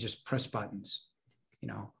just, you just press buttons. You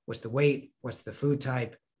know, what's the weight? What's the food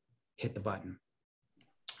type? Hit the button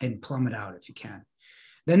and plumb it out if you can.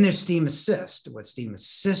 Then there's Steam Assist. What Steam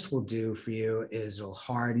Assist will do for you is it'll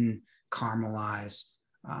harden, caramelize,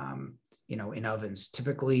 you know, in ovens.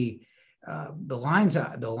 Typically, the lines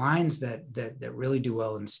that really do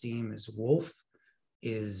well in Steam is Wolf,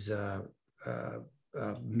 is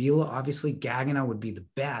Miele, obviously. Gaggenau would be the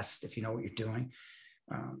best if you know what you're doing.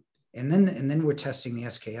 And then we're testing the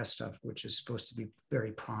SKS stuff, which is supposed to be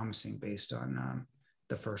very promising based on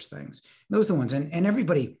the first things. And those are the ones. And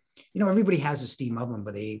everybody, you know, everybody has a steam oven,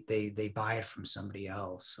 but they buy it from somebody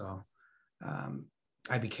else. So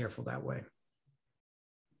I'd be careful that way.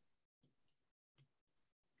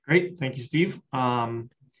 Great, thank you, Steve.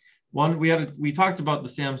 We talked about the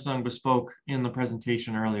Samsung Bespoke in the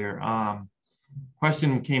presentation earlier.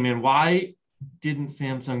 Question came in: why didn't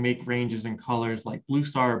Samsung make ranges in colors like Blue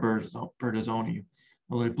Star or Bertazzoni?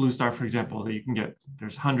 Well, like Blue Star, for example, that you can get,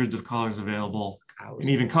 there's hundreds of colors available and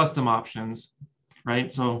even custom options,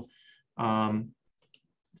 right? So,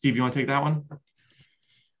 Steve, you want to take that one?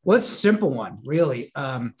 Well, it's a simple one, really.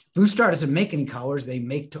 Blue Star doesn't make any colors; they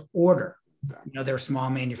make to order. You know, they're a small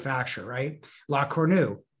manufacturer, right? La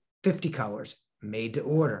Cornue, 50 colors, made to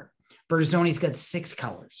order. Bertazzoni's got 6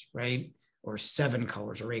 colors, right? Or 7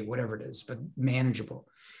 colors or 8, whatever it is, but manageable.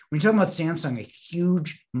 When you're talking about Samsung, a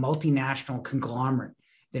huge multinational conglomerate,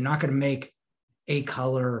 they're not going to make a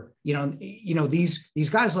color. You know these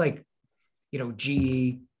guys like, you know,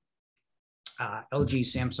 GE, LG,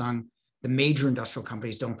 Samsung, the major industrial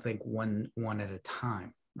companies don't think one at a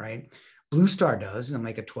time, right? Blue Star does, and they'll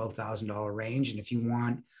make a $12,000 range. And if you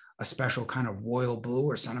want a special kind of royal blue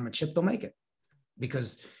or cinnamon chip, they'll make it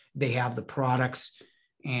because they have the products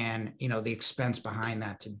and, you know, the expense behind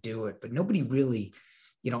that to do it. But nobody really,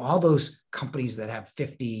 you know, all those companies that have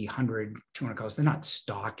 50, 100, 200 colors, they're not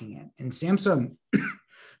stocking it. And Samsung,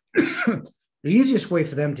 the easiest way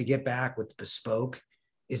for them to get back with Bespoke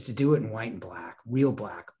is to do it in white and black, real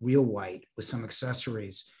white with some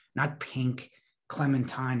accessories, not pink,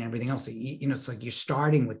 clementine, and everything else. You know, it's like you're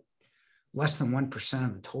starting with less than 1%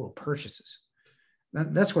 of the total purchases.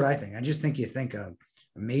 That's what I think. I just think you think a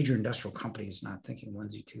major industrial company is not thinking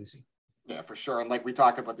onesie twosie. Yeah, for sure. And like we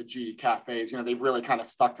talked about the GE cafes, you know, they've really kind of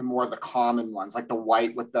stuck to more of the common ones, like the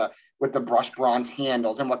white with the brushed bronze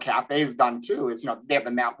handles. And what cafe's done too is, you know, they have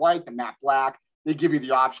the matte white, the matte black. They give you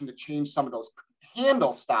the option to change some of those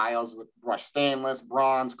handle styles with brushed stainless,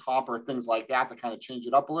 bronze, copper, things like that to kind of change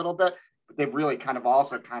it up a little bit. But they've really kind of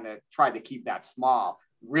also kind of tried to keep that small.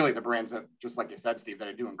 Really, the brands that, just like you said, Steve, that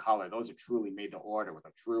are doing color, those are truly made to order with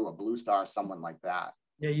a Blue Star, someone like that.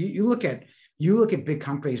 Yeah, you look at big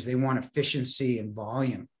companies, they want efficiency and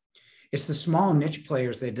volume. It's the small niche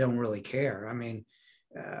players that don't really care. I mean,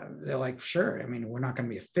 they're like, sure, I mean, we're not going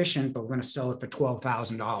to be efficient, but we're going to sell it for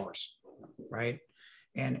 $12,000, right?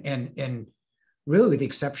 And really, with the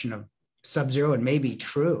exception of Sub-Zero and maybe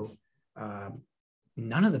True,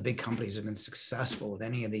 none of the big companies have been successful with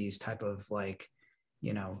any of these type of, like,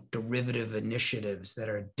 you know, derivative initiatives that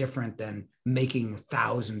are different than making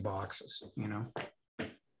 1,000 boxes, you know?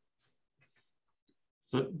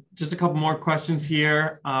 So just a couple more questions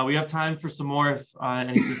here. We have time for some more if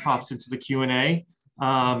anything pops into the Q&A.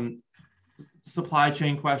 Supply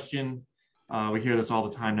chain question. We hear this all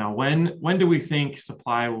the time now. When do we think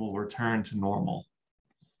supply will return to normal?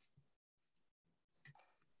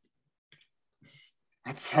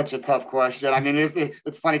 That's such a tough question. I mean,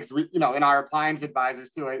 it's funny because we, you know, in our appliance advisors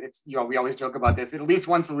too, it's, you know, we always joke about this. At least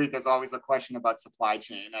once a week, there's always a question about supply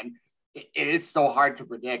chain, and it is so hard to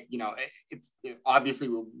predict. You know, obviously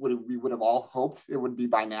we would have all hoped it would be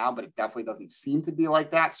by now, but it definitely doesn't seem to be like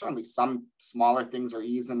that. Certainly some smaller things are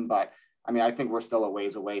easing, but I mean, I think we're still a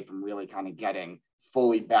ways away from really kind of getting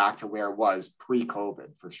fully back to where it was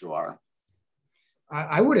pre-COVID for sure.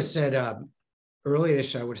 I would have said earlier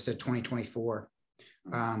this year, I would have said 2024.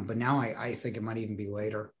 But now I think it might even be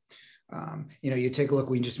later. You know, you take a look,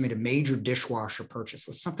 we just made a major dishwasher purchase.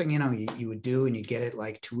 Was something, you know, you would do and you get it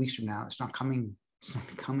like 2 weeks from now. It's not coming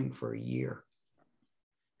for a year.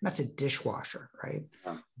 That's a dishwasher, right?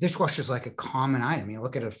 Yeah. Dishwasher is like a common item. You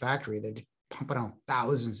look at a factory, they're pumping out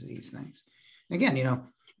thousands of these things. And again, you know,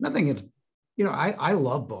 nothing is, you know, I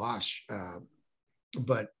love Bosch,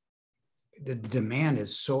 but the demand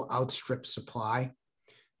is so outstripped supply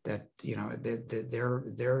that, you know,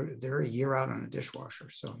 they're a year out on a dishwasher.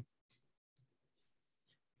 So,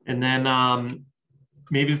 and then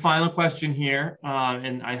maybe the final question here,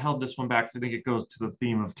 and I held this one back because I think it goes to the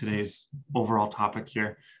theme of today's overall topic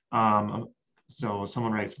here. So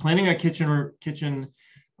someone writes, planning a kitchen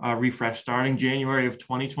refresh starting January of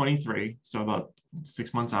 2023. So about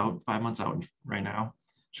 6 months out, 5 months out right now.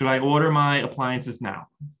 Should I order my appliances now?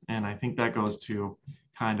 And I think that goes to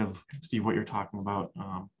kind of, Steve, what you're talking about.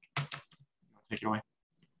 Take it away.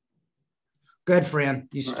 Good, Fran.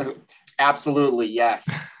 Absolutely,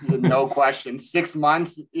 yes. No question. 6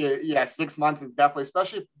 months, yeah, 6 months is definitely,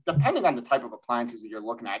 especially depending on the type of appliances that you're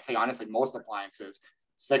looking at. I'd say, honestly, most appliances,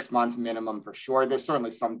 6 months minimum for sure. There's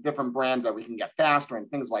certainly some different brands that we can get faster and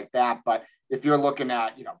things like that. But if you're looking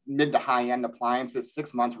at, mid to high end appliances,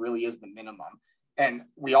 6 months really is the minimum. And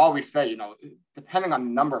we always say, depending on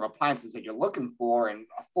the number of appliances that you're looking for and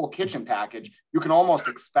a full kitchen package, you can almost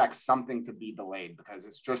expect something to be delayed because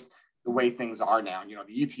it's just the way things are now.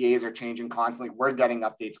 The ETAs are changing constantly. We're getting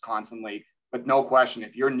updates constantly, but no question,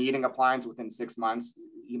 if you're needing appliance within 6 months,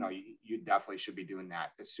 you definitely should be doing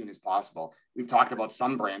that as soon as possible. We've talked about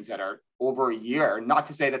some brands that are over a year, not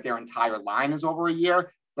to say that their entire line is over a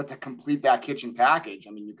year, but to complete that kitchen package,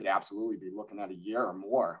 I mean, you could absolutely be looking at a year or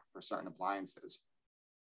more for certain appliances.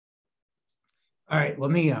 All right, let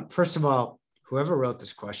me, first of all, whoever wrote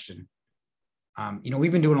this question,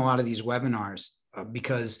 we've been doing a lot of these webinars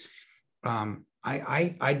because I've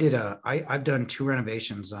done 2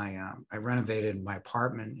 renovations. I renovated my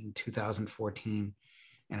apartment in 2014,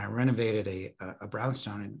 and I renovated a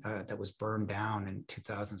brownstone that was burned down in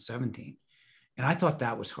 2017. And I thought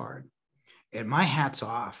that was hard. And my hat's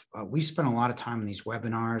off. We spent a lot of time in these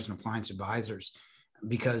webinars and appliance advisors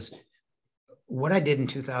because what I did in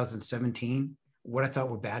 2017, what I thought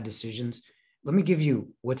were bad decisions, let me give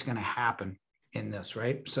you what's going to happen in this,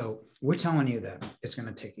 right? So we're telling you that it's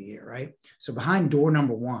going to take a year, right? So behind door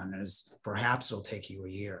number 1 is perhaps it'll take you a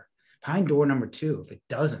year. Behind door number 2, if it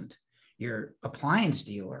doesn't, your appliance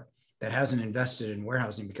dealer that hasn't invested in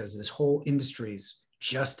warehousing because this whole industry is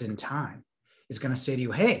just in time is going to say to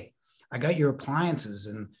you, hey, I got your appliances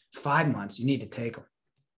in 5 months, you need to take them,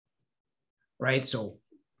 right? So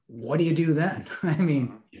what do you do then? I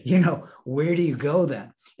mean, where do you go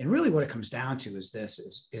then? And really what it comes down to is this,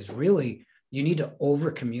 is really, you need to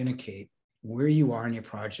over communicate where you are in your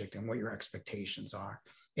project and what your expectations are.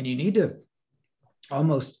 And you need to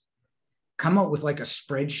almost come up with like a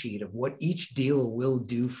spreadsheet of what each dealer will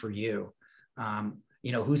do for you.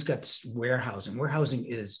 Who's got warehousing? Warehousing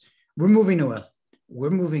is, we're moving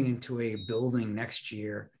into a building next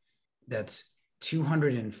year that's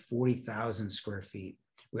 240,000 square feet.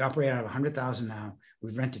 We operate out of 100,000 now.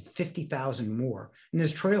 We've rented 50,000 more. And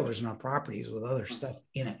there's trailers in our properties with other stuff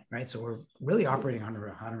in it, right? So we're really operating under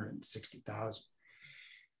 160,000.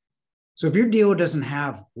 So if your dealer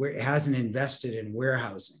hasn't invested in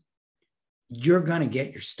warehousing, you're going to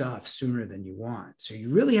get your stuff sooner than you want. So you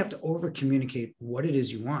really have to over communicate what it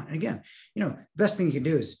is you want. And again, best thing you can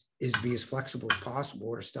do is be as flexible as possible,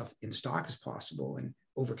 order stuff in stock as possible, and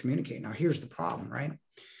over communicate. Now, here's the problem, right?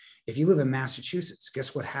 If you live in Massachusetts,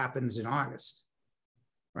 guess what happens in August,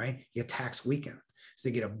 right? You get tax weekend. So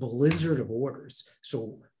they get a blizzard of orders.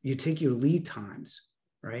 So you take your lead times,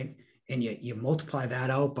 right? And you multiply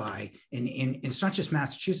that out by, and it's not just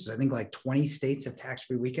Massachusetts. I think like 20 states have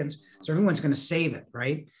tax-free weekends. So everyone's going to save it,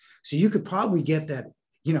 right? So you could probably get that,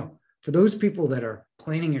 for those people that are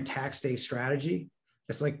planning your tax day strategy,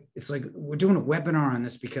 it's like we're doing a webinar on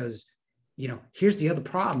this because, here's the other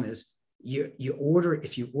problem is, if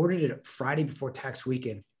you ordered it Friday before tax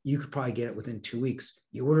weekend, you could probably get it within 2 weeks.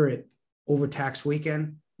 You order it over tax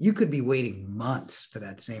weekend, you could be waiting months for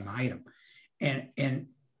that same item. And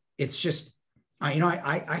it's just,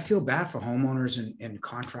 I feel bad for homeowners and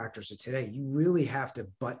contractors of today. You really have to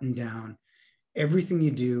button down everything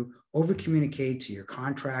you do, over communicate to your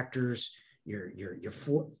contractors, your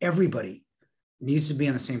everybody needs to be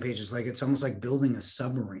on the same page. It's almost like building a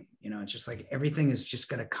submarine. It's just like everything is just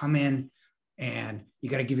going to come in, and you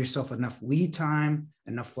got to give yourself enough lead time,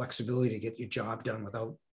 enough flexibility to get your job done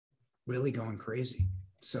without really going crazy.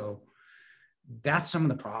 So that's some of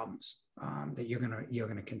the problems that you're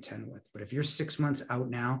gonna contend with. But if you're 6 months out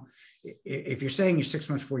now, if you're saying you're 6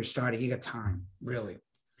 months before you start it, you got time, really.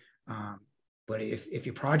 But if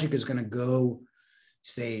your project is going to go,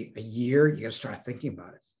 say, a year, you got to start thinking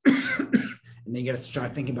about it. And then you got to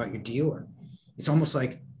start thinking about your dealer. It's almost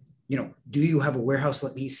like, do you have a warehouse?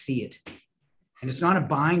 Let me see it. And it's not a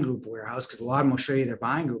buying group warehouse, because a lot of them will show you their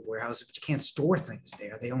buying group warehouse, but you can't store things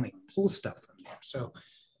there. They only pull stuff from there. So,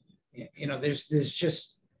 there's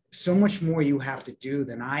just so much more you have to do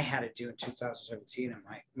than I had to do in 2017. And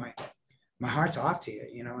my heart's off to you,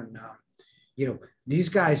 and, these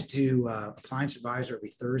guys do Appliance Advisor every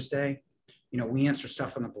Thursday. We answer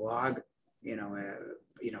stuff on the blog,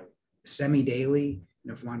 semi-daily.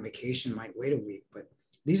 If I'm on vacation, might wait a week, but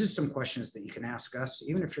these are some questions that you can ask us.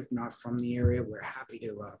 Even if you're not from the area, we're happy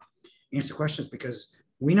to answer questions because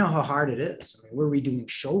we know how hard it is. I mean, we're redoing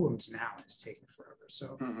showrooms now and it's taking forever.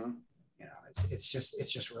 So, you know, it's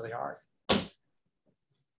just really hard. I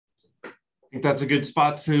think that's a good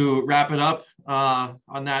spot to wrap it up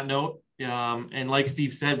on that note. And like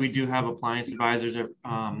Steve said, we do have appliance advisors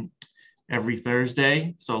every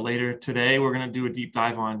Thursday. So later today, we're going to do a deep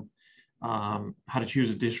dive on how to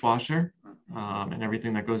choose a dishwasher and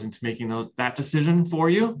everything that goes into making that decision for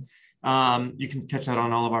you. You can catch that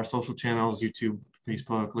on all of our social channels, YouTube,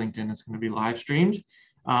 Facebook, LinkedIn. It's going to be live streamed.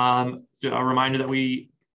 A reminder that we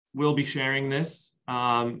will be sharing this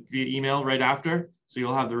via email right after. So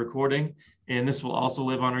you'll have the recording. And this will also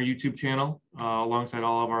live on our YouTube channel alongside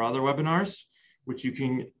all of our other webinars, which you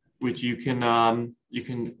can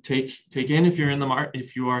take in if you're in the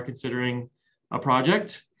if you are considering a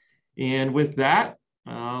project. And with that,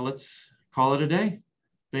 let's call it a day.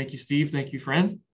 Thank you, Steve. Thank you, Fran.